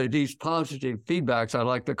so these positive feedbacks, I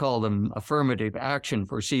like to call them affirmative action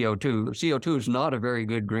for CO2. CO2 is not a very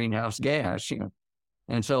good greenhouse gas, you know,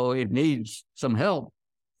 and so it needs some help.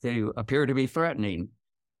 They appear to be threatening,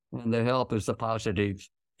 and the help is the positive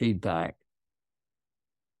feedback.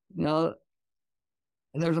 Now,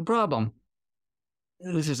 there's a problem.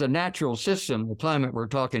 This is a natural system, the climate we're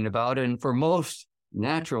talking about, and for most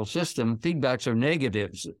natural system, feedbacks are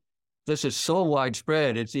negatives. This is so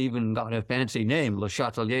widespread, it's even got a fancy name, Le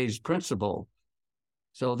Chatelier's principle.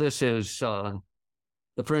 So this is the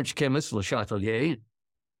French chemist Le Chatelier,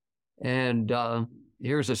 and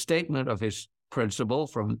here's a statement of his principle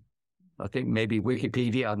from, I think, maybe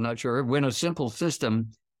Wikipedia, I'm not sure. When a simple system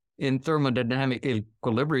in thermodynamic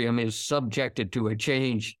equilibrium is subjected to a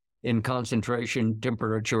change in concentration,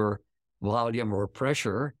 temperature, volume, or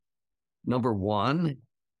pressure, number one,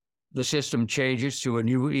 the system changes to a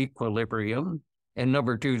new equilibrium. And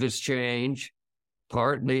number two, this change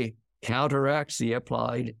partly counteracts the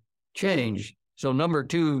applied change. So number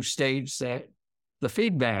two states that the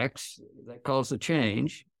feedbacks that cause the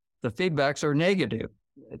change, the feedbacks are negative.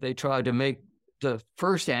 They try to make the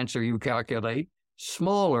first answer you calculate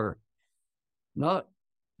smaller, not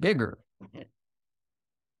bigger.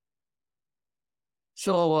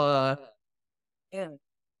 So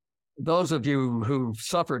those of you who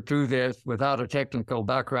suffered through this without a technical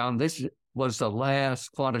background, this was the last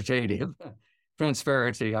quantitative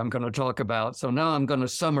transparency I'm going to talk about. So now I'm going to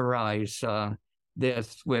summarize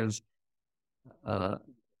this with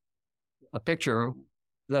a picture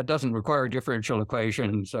that doesn't require differential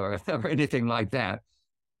equations or anything like that.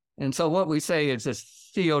 And so what we say is the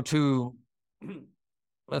CO2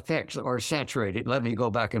 effects are saturated. Let me go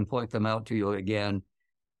back and point them out to you again.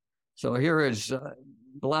 So here is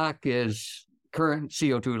black is current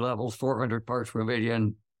CO2 levels, 400 parts per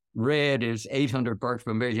million. Red is 800 parts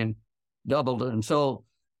per million, doubled. And so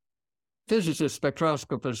physicists,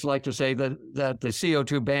 spectroscopists like to say that the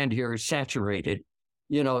CO2 band here is saturated.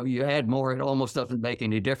 You add more, it almost doesn't make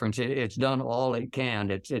any difference. It's done all it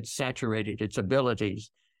can. It's saturated its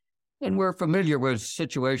abilities. And we're familiar with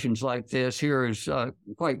situations like this. Here is a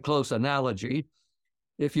quite close analogy.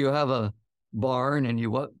 If you have a barn and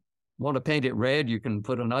you want to paint it red, you can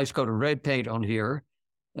put a nice coat of red paint on here.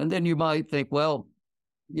 And then you might think, well,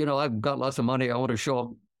 I've got lots of money. I want to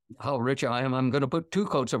show how rich I am. I'm going to put 2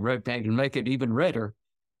 coats of red paint and make it even redder.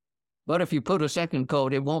 But if you put a second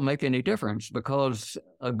coat, it won't make any difference, because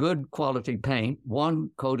a good quality paint, 1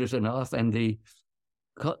 coat is enough, and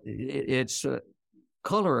its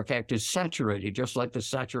color effect is saturated, just like the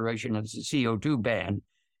saturation of the CO2 band.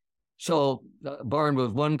 So a barn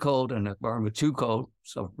with 1 coat and a barn with 2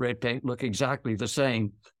 coats of red paint look exactly the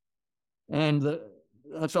same. And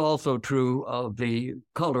that's also true of the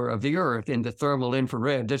color of the Earth in the thermal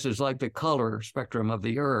infrared. This is like the color spectrum of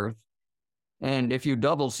the Earth. And if you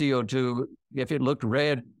double CO2, if it looked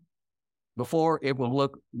red before, it will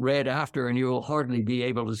look red after, and you will hardly be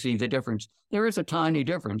able to see the difference. There is a tiny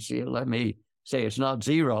difference. Let me say it's not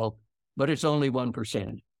 0, but it's only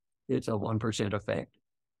 1%. It's a 1% effect.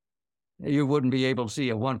 You wouldn't be able to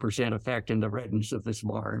see a 1% effect in the redness of this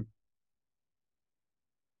barn.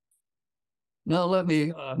 Now let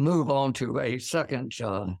me move on to a second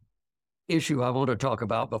issue I want to talk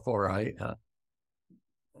about before I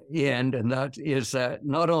end, and that is that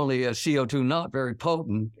not only is CO2 not very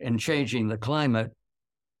potent in changing the climate,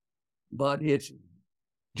 but it's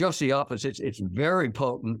just the opposite. It's very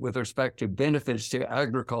potent with respect to benefits to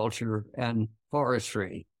agriculture and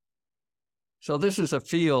forestry. So this is a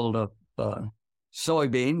field of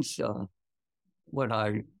soybeans. When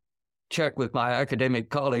I check with my academic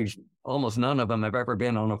colleagues, almost none of them have ever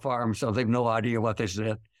been on a farm, so they have no idea what this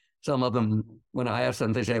is. Some of them, when I ask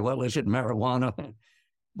them, they say, well, is it marijuana?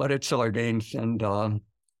 But it's soybeans, and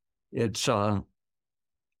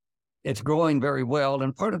it's growing very well.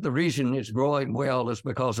 And part of the reason it's growing well is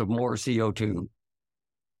because of more CO2.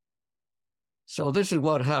 So this is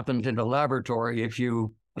what happens in the laboratory if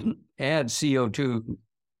you add CO2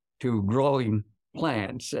 to growing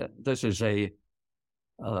plants. This is a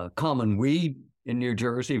common weed in New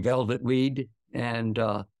Jersey, velvet weed. And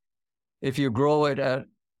if you grow it at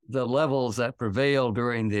the levels that prevailed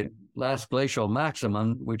during the last glacial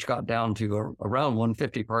maximum, which got down to around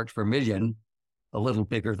 150 parts per million, a little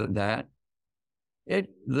bigger than that,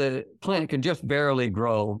 the plant can just barely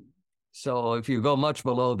grow. So if you go much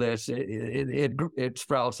below this, it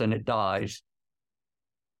sprouts and it dies.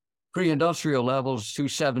 Pre-industrial levels,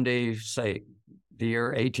 270, say the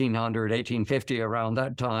year 1800, 1850, around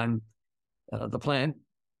that time, the plant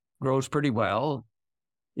grows pretty well.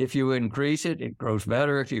 If you increase it, it grows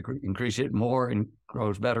better. If you increase it more, it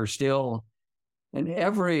grows better still. And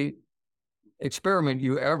every experiment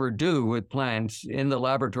you ever do with plants in the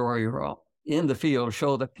laboratory or in the field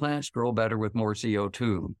show that plants grow better with more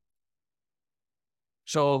CO2.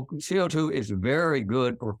 So CO2 is very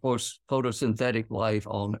good for photosynthetic life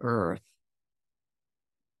on Earth.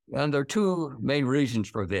 And there are 2 main reasons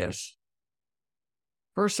for this.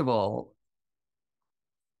 First of all,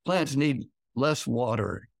 plants need less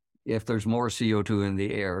water if there's more CO2 in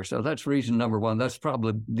the air. So that's reason number 1. That's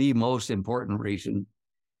probably the most important reason.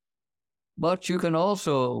 But you can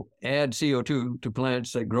also add CO2 to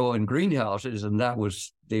plants that grow in greenhouses, and that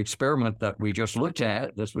was the experiment that we just looked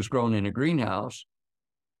at. This was grown in a greenhouse.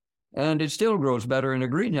 And it still grows better in a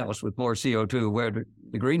greenhouse with more CO2, where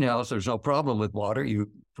the greenhouse, there's no problem with water. You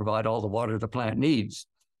provide all the water the plant needs.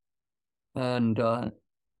 And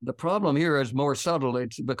the problem here is more subtle.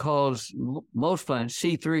 It's because most plants,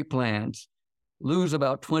 C3 plants, lose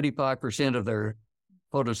about 25% of their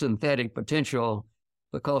photosynthetic potential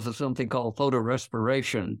because of something called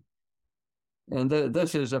photorespiration. And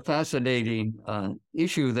this is a fascinating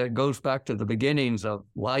issue that goes back to the beginnings of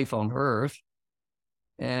life on Earth.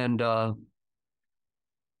 And at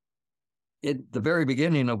the very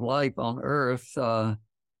beginning of life on Earth, an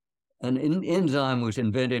enzyme was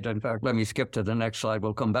invented. In fact, let me skip to the next slide.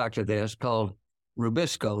 We'll come back to this, called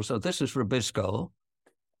rubisco. So this is rubisco.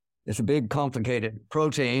 It's a big, complicated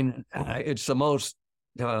protein. It's the most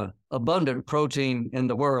abundant protein in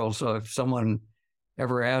the world. So if someone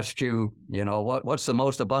ever asked you, what's the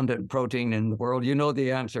most abundant protein in the world, you know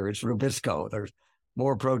the answer. It's Rubisco. There's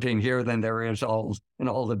more protein here than there is in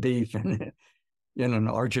all the beef in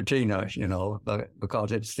Argentina,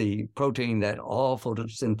 because it's the protein that all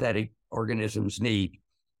photosynthetic organisms need.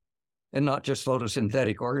 And not just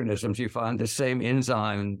photosynthetic organisms. You find the same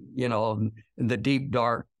enzyme, in the deep,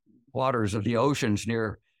 dark waters of the oceans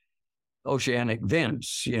near oceanic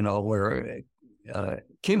vents, where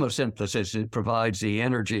chemosynthesis, it provides the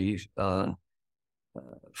energy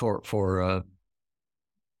for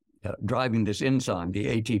driving this enzyme,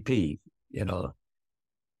 the ATP,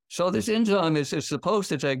 So this enzyme is supposed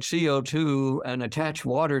to take CO2 and attach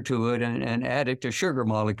water to it and add it to sugar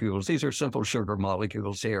molecules. These are simple sugar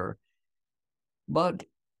molecules here. But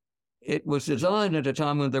it was designed at a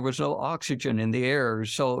time when there was no oxygen in the air.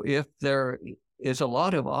 So if there is a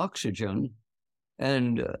lot of oxygen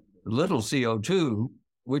and little CO2,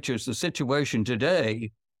 which is the situation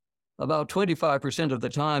today, about 25% of the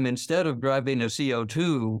time, instead of grabbing a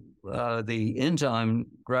CO2, the enzyme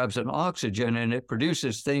grabs an oxygen and it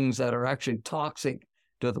produces things that are actually toxic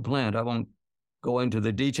to the plant. I won't go into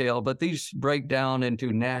the detail, but these break down into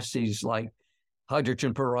nasties like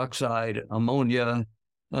hydrogen peroxide, ammonia.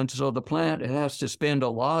 And so the plant has to spend a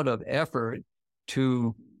lot of effort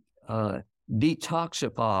to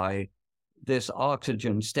detoxify this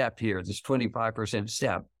oxygen step here, this 25%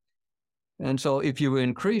 step. And so if you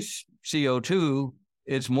increase CO2,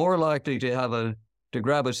 it's more likely to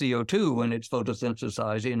grab a CO2 when it's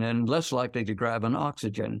photosynthesizing and less likely to grab an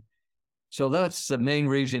oxygen. So that's the main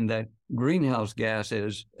reason that greenhouse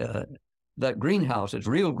gases,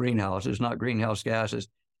 real greenhouses, not greenhouse gases.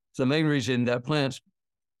 It's the main reason that plants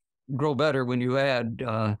grow better when you add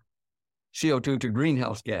CO2 to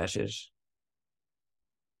greenhouse gases.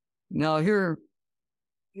 Now here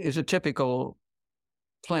is a typical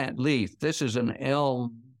plant leaf. This is an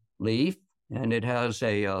elm leaf, and it has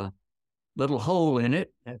a little hole in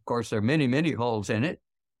it. Of course, there are many, many holes in it.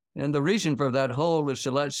 And the reason for that hole is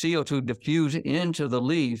to let CO2 diffuse into the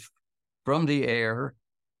leaf from the air,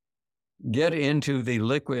 get into the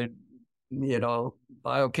liquid,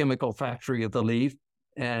 biochemical factory of the leaf,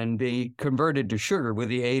 and be converted to sugar with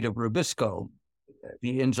the aid of Rubisco,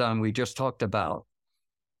 the enzyme we just talked about.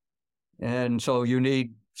 And so you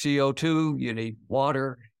need CO2, you need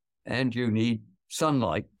water, and you need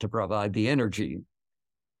sunlight to provide the energy.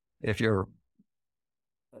 If you're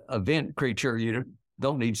a vent creature, you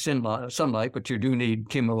don't need sunlight, but you do need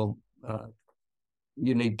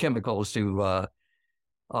chemicals to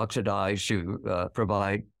oxidize to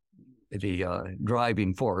provide the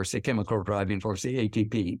driving force, the chemical driving force, the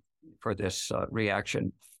ATP for this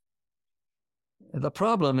reaction. The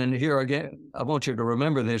problem, and here again, I want you to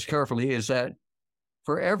remember this carefully, is that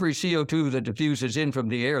for every CO2 that diffuses in from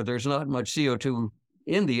the air, there's not much CO2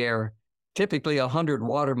 in the air. Typically, 100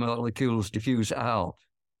 water molecules diffuse out.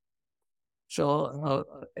 So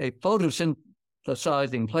a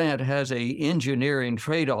photosynthesizing plant has a engineering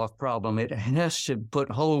trade-off problem. It has to put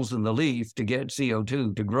holes in the leaf to get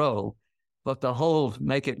CO2 to grow, but the holes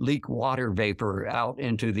make it leak water vapor out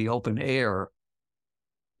into the open air.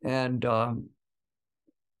 And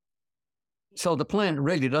so the plant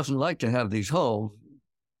really doesn't like to have these holes.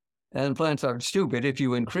 And plants aren't stupid. If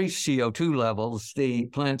you increase CO2 levels, the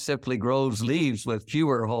plant simply grows leaves with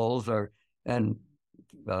fewer holes and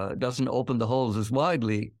doesn't open the holes as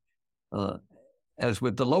widely as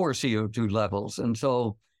with the lower CO2 levels. And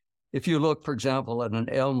so if you look, for example, at an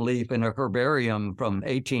elm leaf in a herbarium from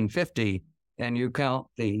 1850, and you count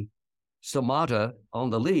the stomata on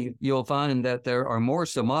the leaf, you'll find that there are more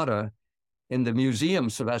stomata in the museum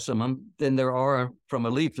specimen than there are from a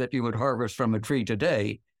leaf that you would harvest from a tree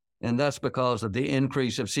today. And that's because of the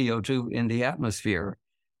increase of CO2 in the atmosphere.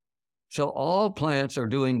 So all plants are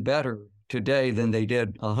doing better today than they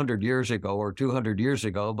did 100 years ago or 200 years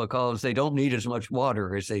ago because they don't need as much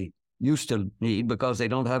water as they used to need because they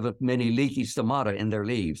don't have many leaky stomata in their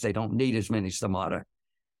leaves. They don't need as many stomata.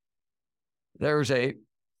 There's a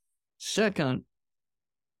second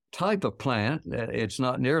type of plant. It's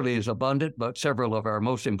not nearly as abundant, but several of our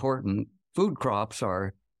most important food crops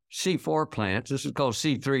are C4 plants. This is called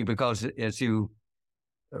C3 because, as you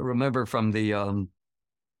remember from the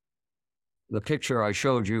picture I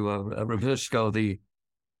showed you of Rubisco,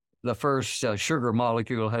 the first sugar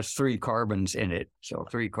molecule has 3 carbons in it. So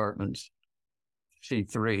 3 carbons,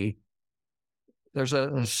 C3. There's a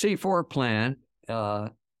C4 plant,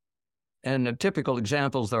 and the typical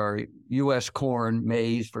examples are U.S. corn,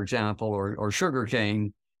 maize, for example, or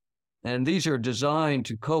sugarcane. And these are designed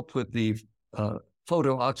to cope with the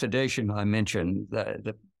photooxidation I mentioned,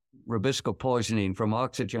 the Rubisco poisoning from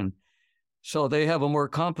oxygen. So they have a more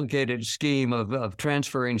complicated scheme of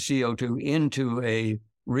transferring CO2 into a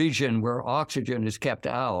region where oxygen is kept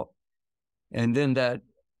out. And then that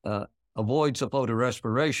avoids the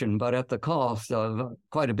photorespiration, but at the cost of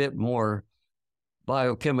quite a bit more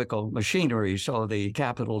biochemical machinery. So the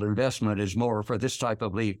capital investment is more for this type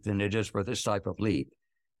of leap than it is for this type of leap.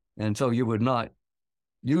 And so you would not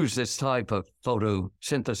use this type of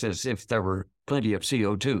photosynthesis if there were plenty of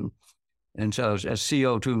CO2. And so as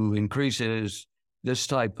CO2 increases, this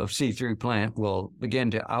type of C3 plant will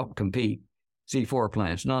begin to outcompete C4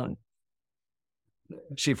 plants. Not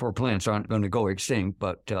C4 plants aren't going to go extinct,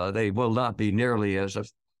 but they will not be nearly as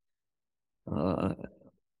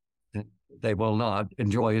they will not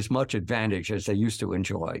enjoy as much advantage as they used to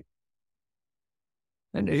enjoy.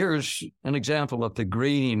 And here's an example of the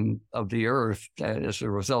greening of the earth as a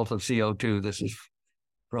result of CO2. This is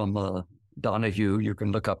from Donahue. You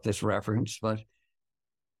can look up this reference, but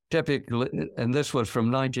typically, and this was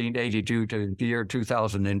from 1982 to the year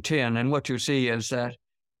 2010. And what you see is that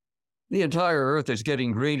the entire earth is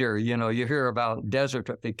getting greener. You know, you hear about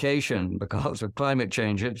desertification because of climate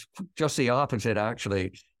change. It's just the opposite,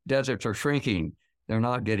 actually. Deserts are shrinking. They're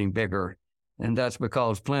not getting bigger. And that's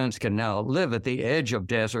because plants can now live at the edge of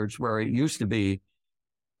deserts where it used to be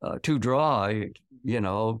too dry, you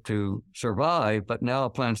know, to survive. But now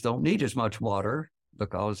plants don't need as much water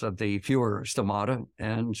because of the fewer stomata.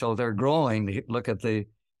 And so they're growing. Look at the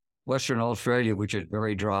Western Australia, which is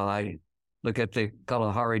very dry. Look at the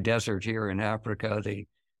Kalahari Desert here in Africa,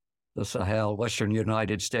 the Sahel, Western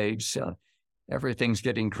United States. Everything's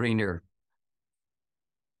getting greener.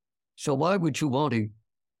 So why would you want to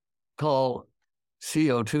call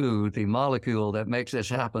CO2, the molecule that makes this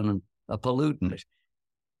happen, a pollutant?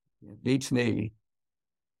 It beats me.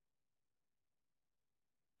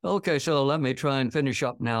 Okay, so let me try and finish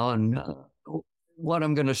up now. And what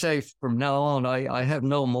I'm going to say from now on, I have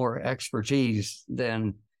no more expertise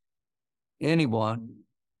than anyone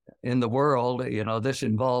in the world. You know, this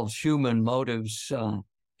involves human motives,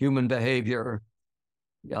 human behavior.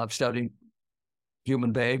 I've studied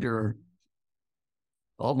human behavior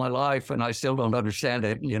all my life, and I still don't understand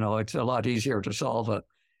it. You know, it's a lot easier to solve an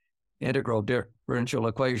integral differential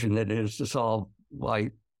equation than it is to solve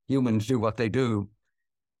why humans do what they do.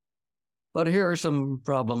 But here are some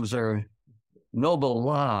problems. They're noble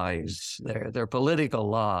lies. They're political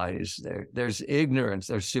lies. There's ignorance.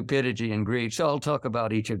 There's stupidity and greed. So I'll talk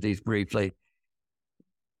about each of these briefly.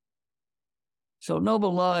 So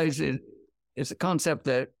noble lies is a concept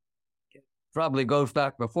that probably goes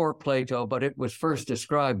back before Plato, but it was first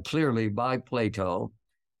described clearly by Plato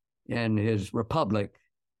in his Republic.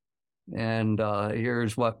 And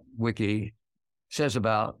here's what Wiki says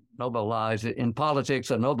about noble lies. In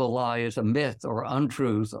politics, a noble lie is a myth or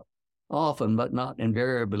untruth, often but not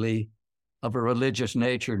invariably of a religious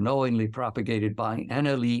nature, knowingly propagated by an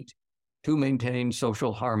elite to maintain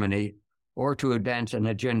social harmony or to advance an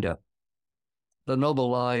agenda. The noble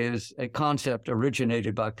lie is a concept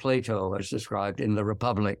originated by Plato, as described in the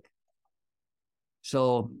Republic.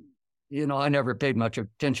 So, you know, I never paid much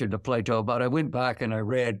attention to Plato, but I went back and I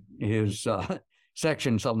read his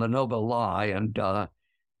sections on the noble lie, and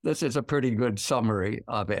this is a pretty good summary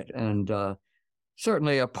of it. And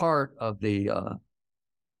certainly a part of the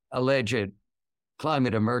alleged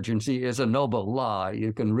climate emergency is a noble lie.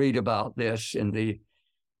 You can read about this in the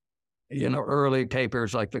early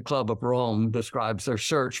papers, like the Club of Rome describes their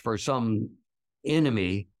search for some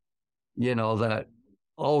enemy, that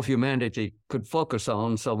all humanity could focus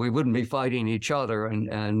on, so we wouldn't be fighting each other.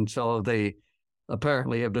 And so they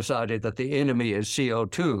apparently have decided that the enemy is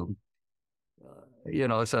CO2.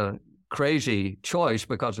 It's a crazy choice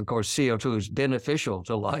because, of course, CO2 is beneficial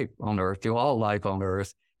to life on Earth, to all life on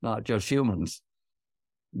Earth, not just humans.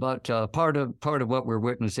 But part of what we're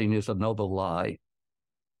witnessing is a noble lie.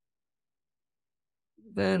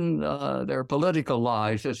 Then there are political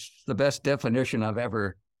lies. It's the best definition I've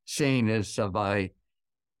ever seen is by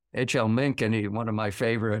H.L. Mencken, one of my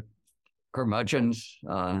favorite curmudgeons,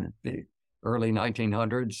 the early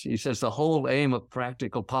 1900s. He says the whole aim of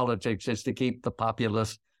practical politics is to keep the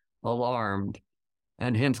populace alarmed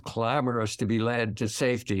and hence clamorous to be led to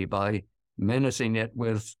safety by menacing it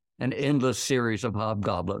with an endless series of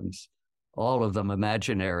hobgoblins, all of them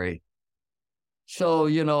imaginary. So,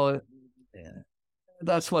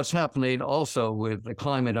 that's what's happening also with the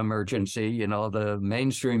climate emergency. The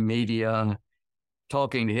mainstream media,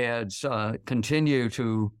 talking heads continue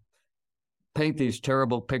to paint these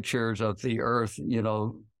terrible pictures of the Earth,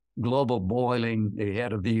 global boiling. The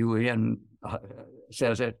head of the UN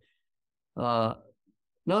says it, none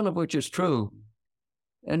of which is true.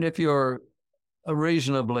 And if you're a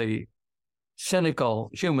reasonably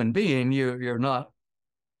cynical human being, you're not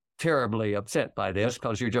terribly upset by this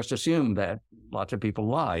because you just assume that lots of people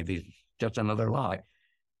lie. These just another lie.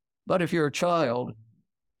 But if you're a child,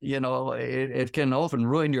 it can often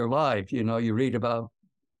ruin your life. You read about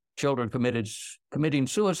children committing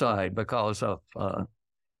suicide because of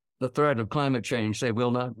the threat of climate change. They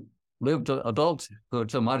will not live to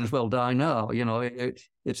adulthood, so might as well die now.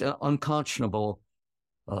 It's unconscionable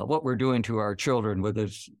what we're doing to our children with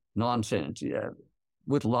this nonsense,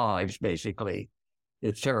 with lives, basically.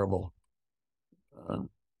 It's terrible.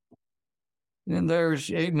 And there's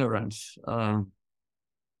ignorance.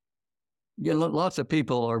 Lots of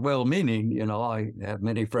people are well-meaning. I have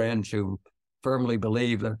many friends who firmly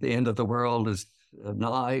believe that the end of the world is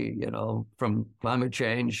nigh, from climate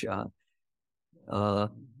change.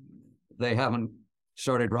 They haven't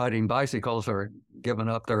started riding bicycles or given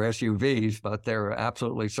up their SUVs, but they're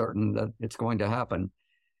absolutely certain that it's going to happen.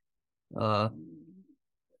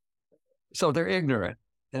 So they're ignorant.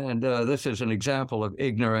 And this is an example of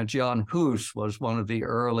ignorance. Jan Hus was one of the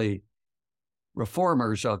early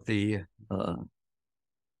reformers of the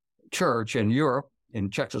church in Europe, in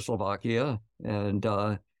Czechoslovakia. And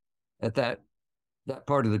at that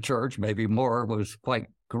part of the church, maybe more, was quite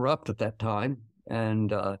corrupt at that time.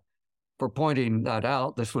 And for pointing that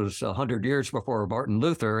out, this was 100 years before Martin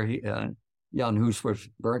Luther. Jan Hus was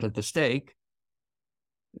burnt at the stake.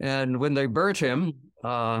 And when they burnt him,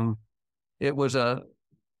 it was a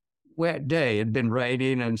wet day. It had been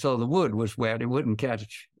raining, and so the wood was wet. It wouldn't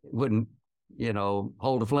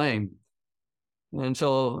hold a flame. And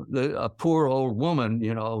so a poor old woman,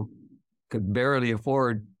 could barely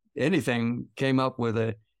afford anything, came up with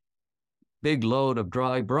a big load of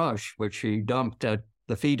dry brush, which she dumped at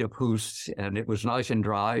the feet of Hus, and it was nice and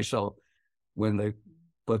dry. So when they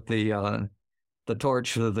put the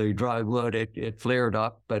torch to the dry wood, it flared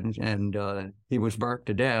up, and he was burnt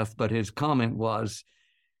to death. But his comment was,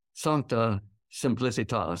 "Sancta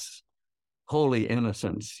simplicitas," holy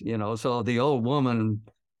innocence. So the old woman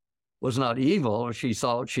was not evil. She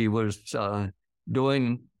thought she was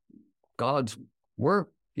doing God's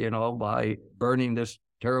work, by burning this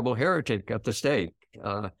terrible heretic at the stake.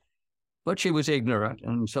 But she was ignorant.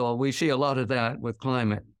 And so we see a lot of that with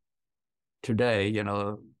climate today,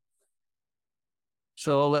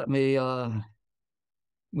 So let me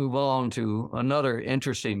move on to another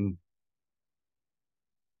interesting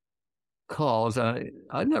cause.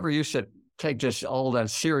 I never used to take this all that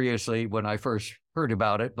seriously when I first heard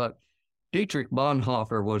about it, but Dietrich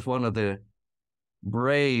Bonhoeffer was one of the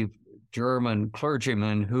brave German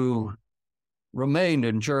clergymen who remained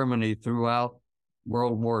in Germany throughout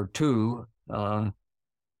World War II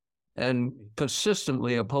and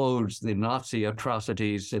consistently opposed the Nazi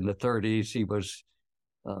atrocities in the 30s. He was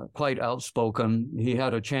quite outspoken. He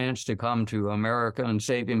had a chance to come to America and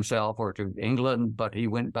save himself, or to England, but he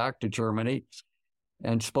went back to Germany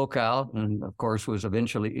and spoke out, and of course was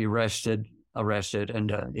eventually arrested,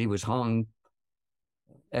 and he was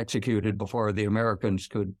executed before the Americans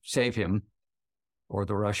could save him, or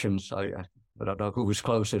the Russians. I don't know who was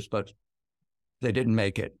closest, but they didn't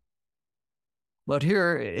make it. But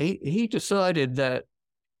here he decided that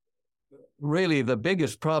really the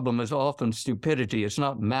biggest problem is often stupidity. It's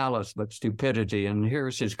not malice, but stupidity. And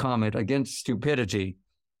here's his comment: against stupidity,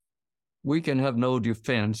 we can have no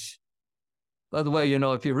defense. By the way,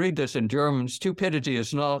 if you read this in German, stupidity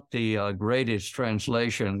is not the greatest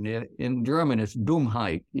translation. In German, it's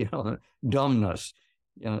Dummheit, dumbness.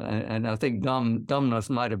 And I think dumbness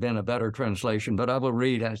might have been a better translation, but I will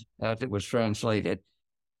read as it was translated.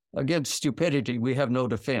 Against stupidity, we have no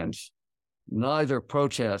defense. Neither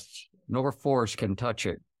protests nor force can touch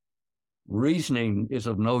it. Reasoning is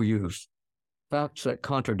of no use. Facts that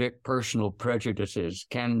contradict personal prejudices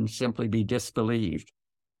can simply be disbelieved.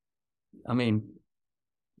 I mean,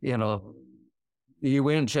 the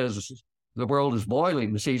UN says the world is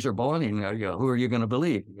boiling, the seas are boiling. Who are you going to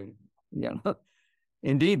believe?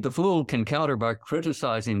 Indeed, the fool can counter by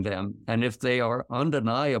criticizing them, and if they are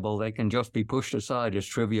undeniable, they can just be pushed aside as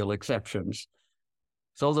trivial exceptions.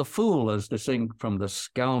 So the fool, as distinct from the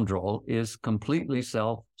scoundrel, is completely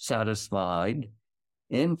self-satisfied.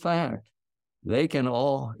 In fact, they can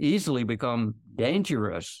all easily become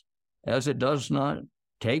dangerous, as it does not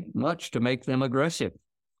take much to make them aggressive.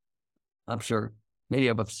 I'm sure many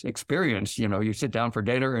of us experience, you sit down for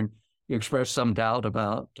dinner and you express some doubt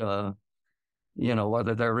about,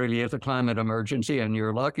 whether there really is a climate emergency, and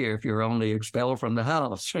you're lucky if you're only expelled from the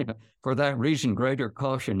house. For that reason, greater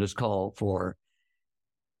caution is called for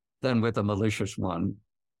than with a malicious one.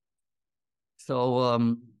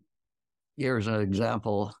 So here's an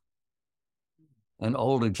example an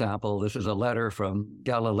old example. This is a letter from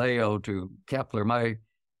Galileo to Kepler. My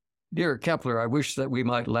dear Kepler, I wish that we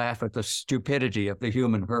might laugh at the stupidity of the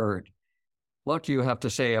human herd. What do you have to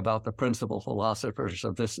say about the principal philosophers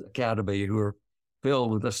of this academy who are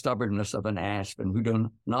filled with the stubbornness of an asp and who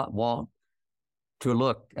do not want to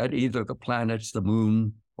look at either the planets, the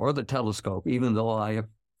moon, or the telescope, even though I have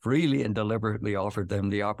freely and deliberately offered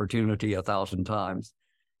them the opportunity 1,000 times?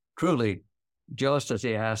 Truly, just as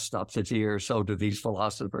the ass stops its ears, so do these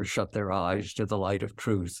philosophers shut their eyes to the light of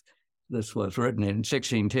truth. This was written in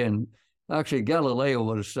 1610. Actually, Galileo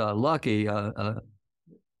was lucky.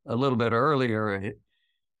 A little bit earlier,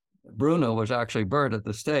 Bruno was actually burned at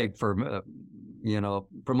the stake for,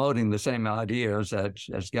 promoting the same ideas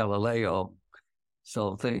as Galileo.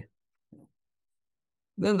 So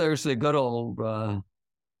then there's the good old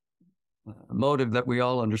motive that we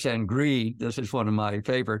all understand, greed. This is one of my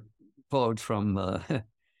favorite quotes from the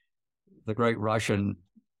great Russian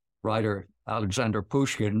writer Alexander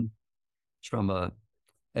Pushkin. It's from a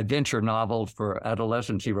adventure novel for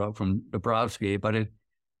adolescents he wrote from Dabrowski, but it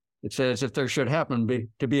says, if there should happen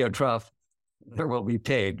to be a trough, there will be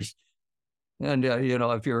pigs. And,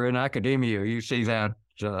 if you're in academia, you see that,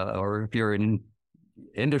 or if you're in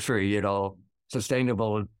industry,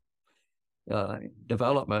 sustainable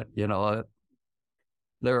development,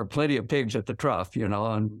 there are plenty of pigs at the trough,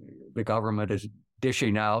 and the government is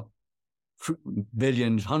dishing out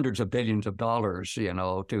billions, hundreds of billions of dollars,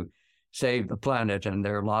 to save the planet, and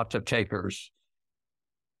there are lots of takers.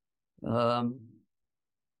 So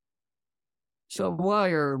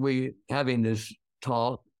why are we having this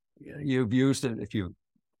talk? You've used it if you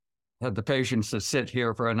have the patience to sit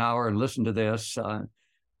here for an hour and listen to this,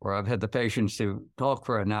 or I've had the patience to talk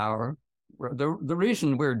for an hour. The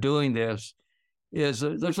reason we're doing this is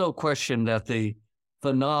there's no question that the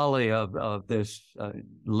finale of this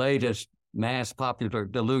latest mass popular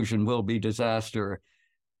delusion will be disaster.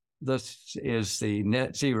 This is the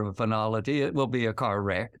net zero finality. It will be a car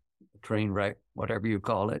wreck, a train wreck, whatever you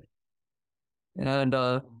call it. And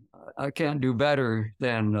I can't do better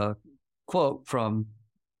than quote from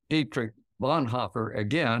Dietrich Bonhoeffer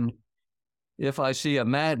again. If I see a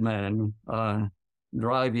madman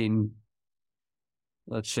driving,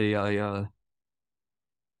 let's see, I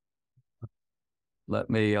was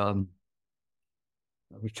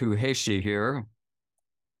too hasty here.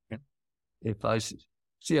 If I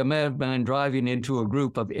see a madman driving into a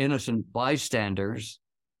group of innocent bystanders,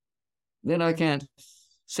 then I can't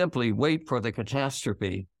simply wait for the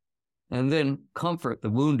catastrophe and then comfort the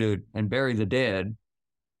wounded and bury the dead.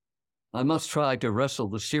 I must try to wrestle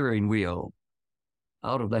the steering wheel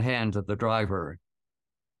out of the hands of the driver.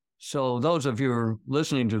 So those of you who are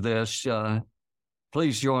listening to this,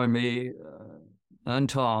 please join me and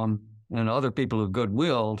Tom and other people of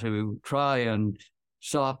goodwill to try and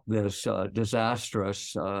stop this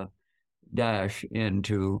disastrous dash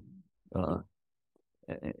into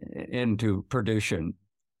perdition.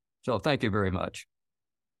 So thank you very much.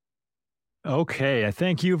 Okay,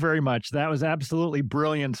 thank you very much. That was absolutely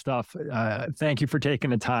brilliant stuff. Thank you for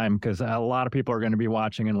taking the time, because a lot of people are going to be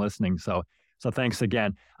watching and listening. So thanks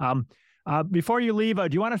again. Before you leave, do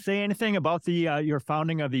you want to say anything about your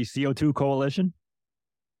founding of the CO2 Coalition?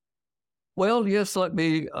 Well, yes, let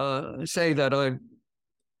me say that I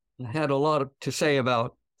had a lot to say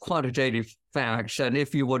about quantitative facts. And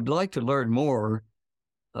if you would like to learn more,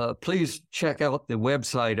 please check out the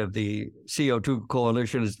website of the CO2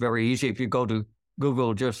 Coalition. It's very easy. If you go to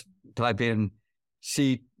Google, just type in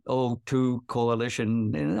CO2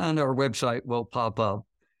 Coalition, and our website will pop up.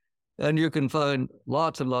 And you can find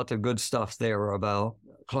lots and lots of good stuff there about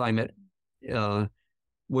climate.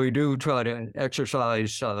 We do try to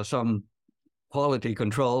exercise some quality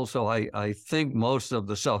control, so I think most of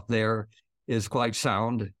the stuff there is quite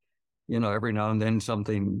sound. Every now and then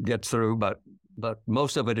something gets through, but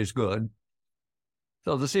most of it is good.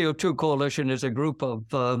 So the CO2 Coalition is a group of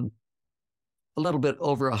a little bit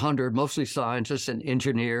over 100, mostly scientists and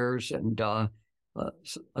engineers and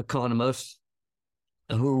economists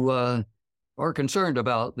who are concerned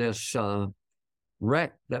about this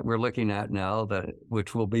wreck that we're looking at now,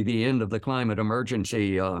 which will be the end of the climate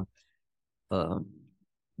emergency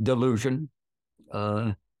delusion.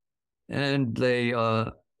 And they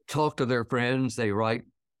talk to their friends, they write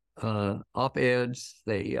op-eds,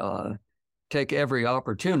 they take every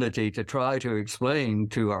opportunity to try to explain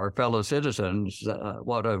to our fellow citizens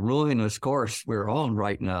what a ruinous course we're on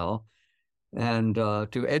right now, and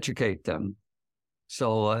to educate them.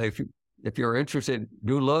 So if you're interested,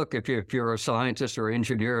 do look. If you're a scientist or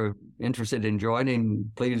engineer interested in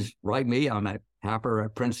joining, please write me. I'm at Happer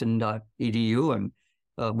at Princeton.edu, and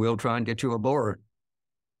we'll try and get you aboard.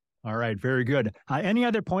 All right. Very good. Any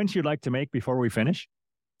other points you'd like to make before we finish?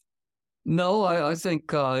 No, I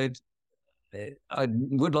think I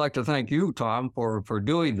would like to thank you, Tom, for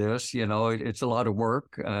doing this. It's a lot of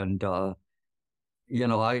work, and I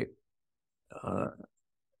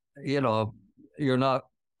you're not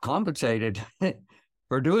compensated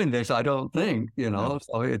for doing this, I don't think.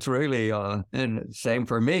 So it's really and same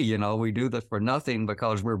for me. We do this for nothing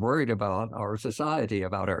because we're worried about our society,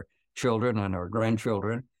 about our children and our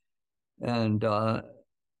grandchildren, and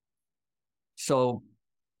so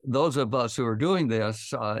those of us who are doing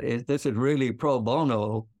this, this is really pro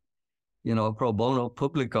bono, pro bono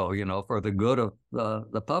publico, for the good of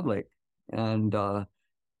the public. And I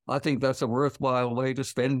think that's a worthwhile way to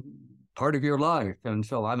spend part of your life. And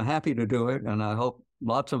so I'm happy to do it. And I hope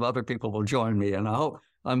lots of other people will join me. And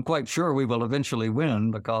I'm quite sure we will eventually win,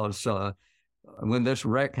 because when this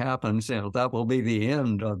wreck happens, that will be the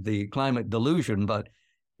end of the climate delusion. But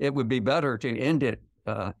it would be better to end it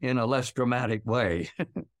in a less dramatic way.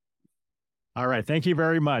 All right. Thank you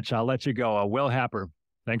very much. I'll let you go. Will Happer,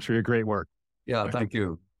 thanks for your great work. Yeah, thank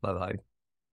you. Bye-bye.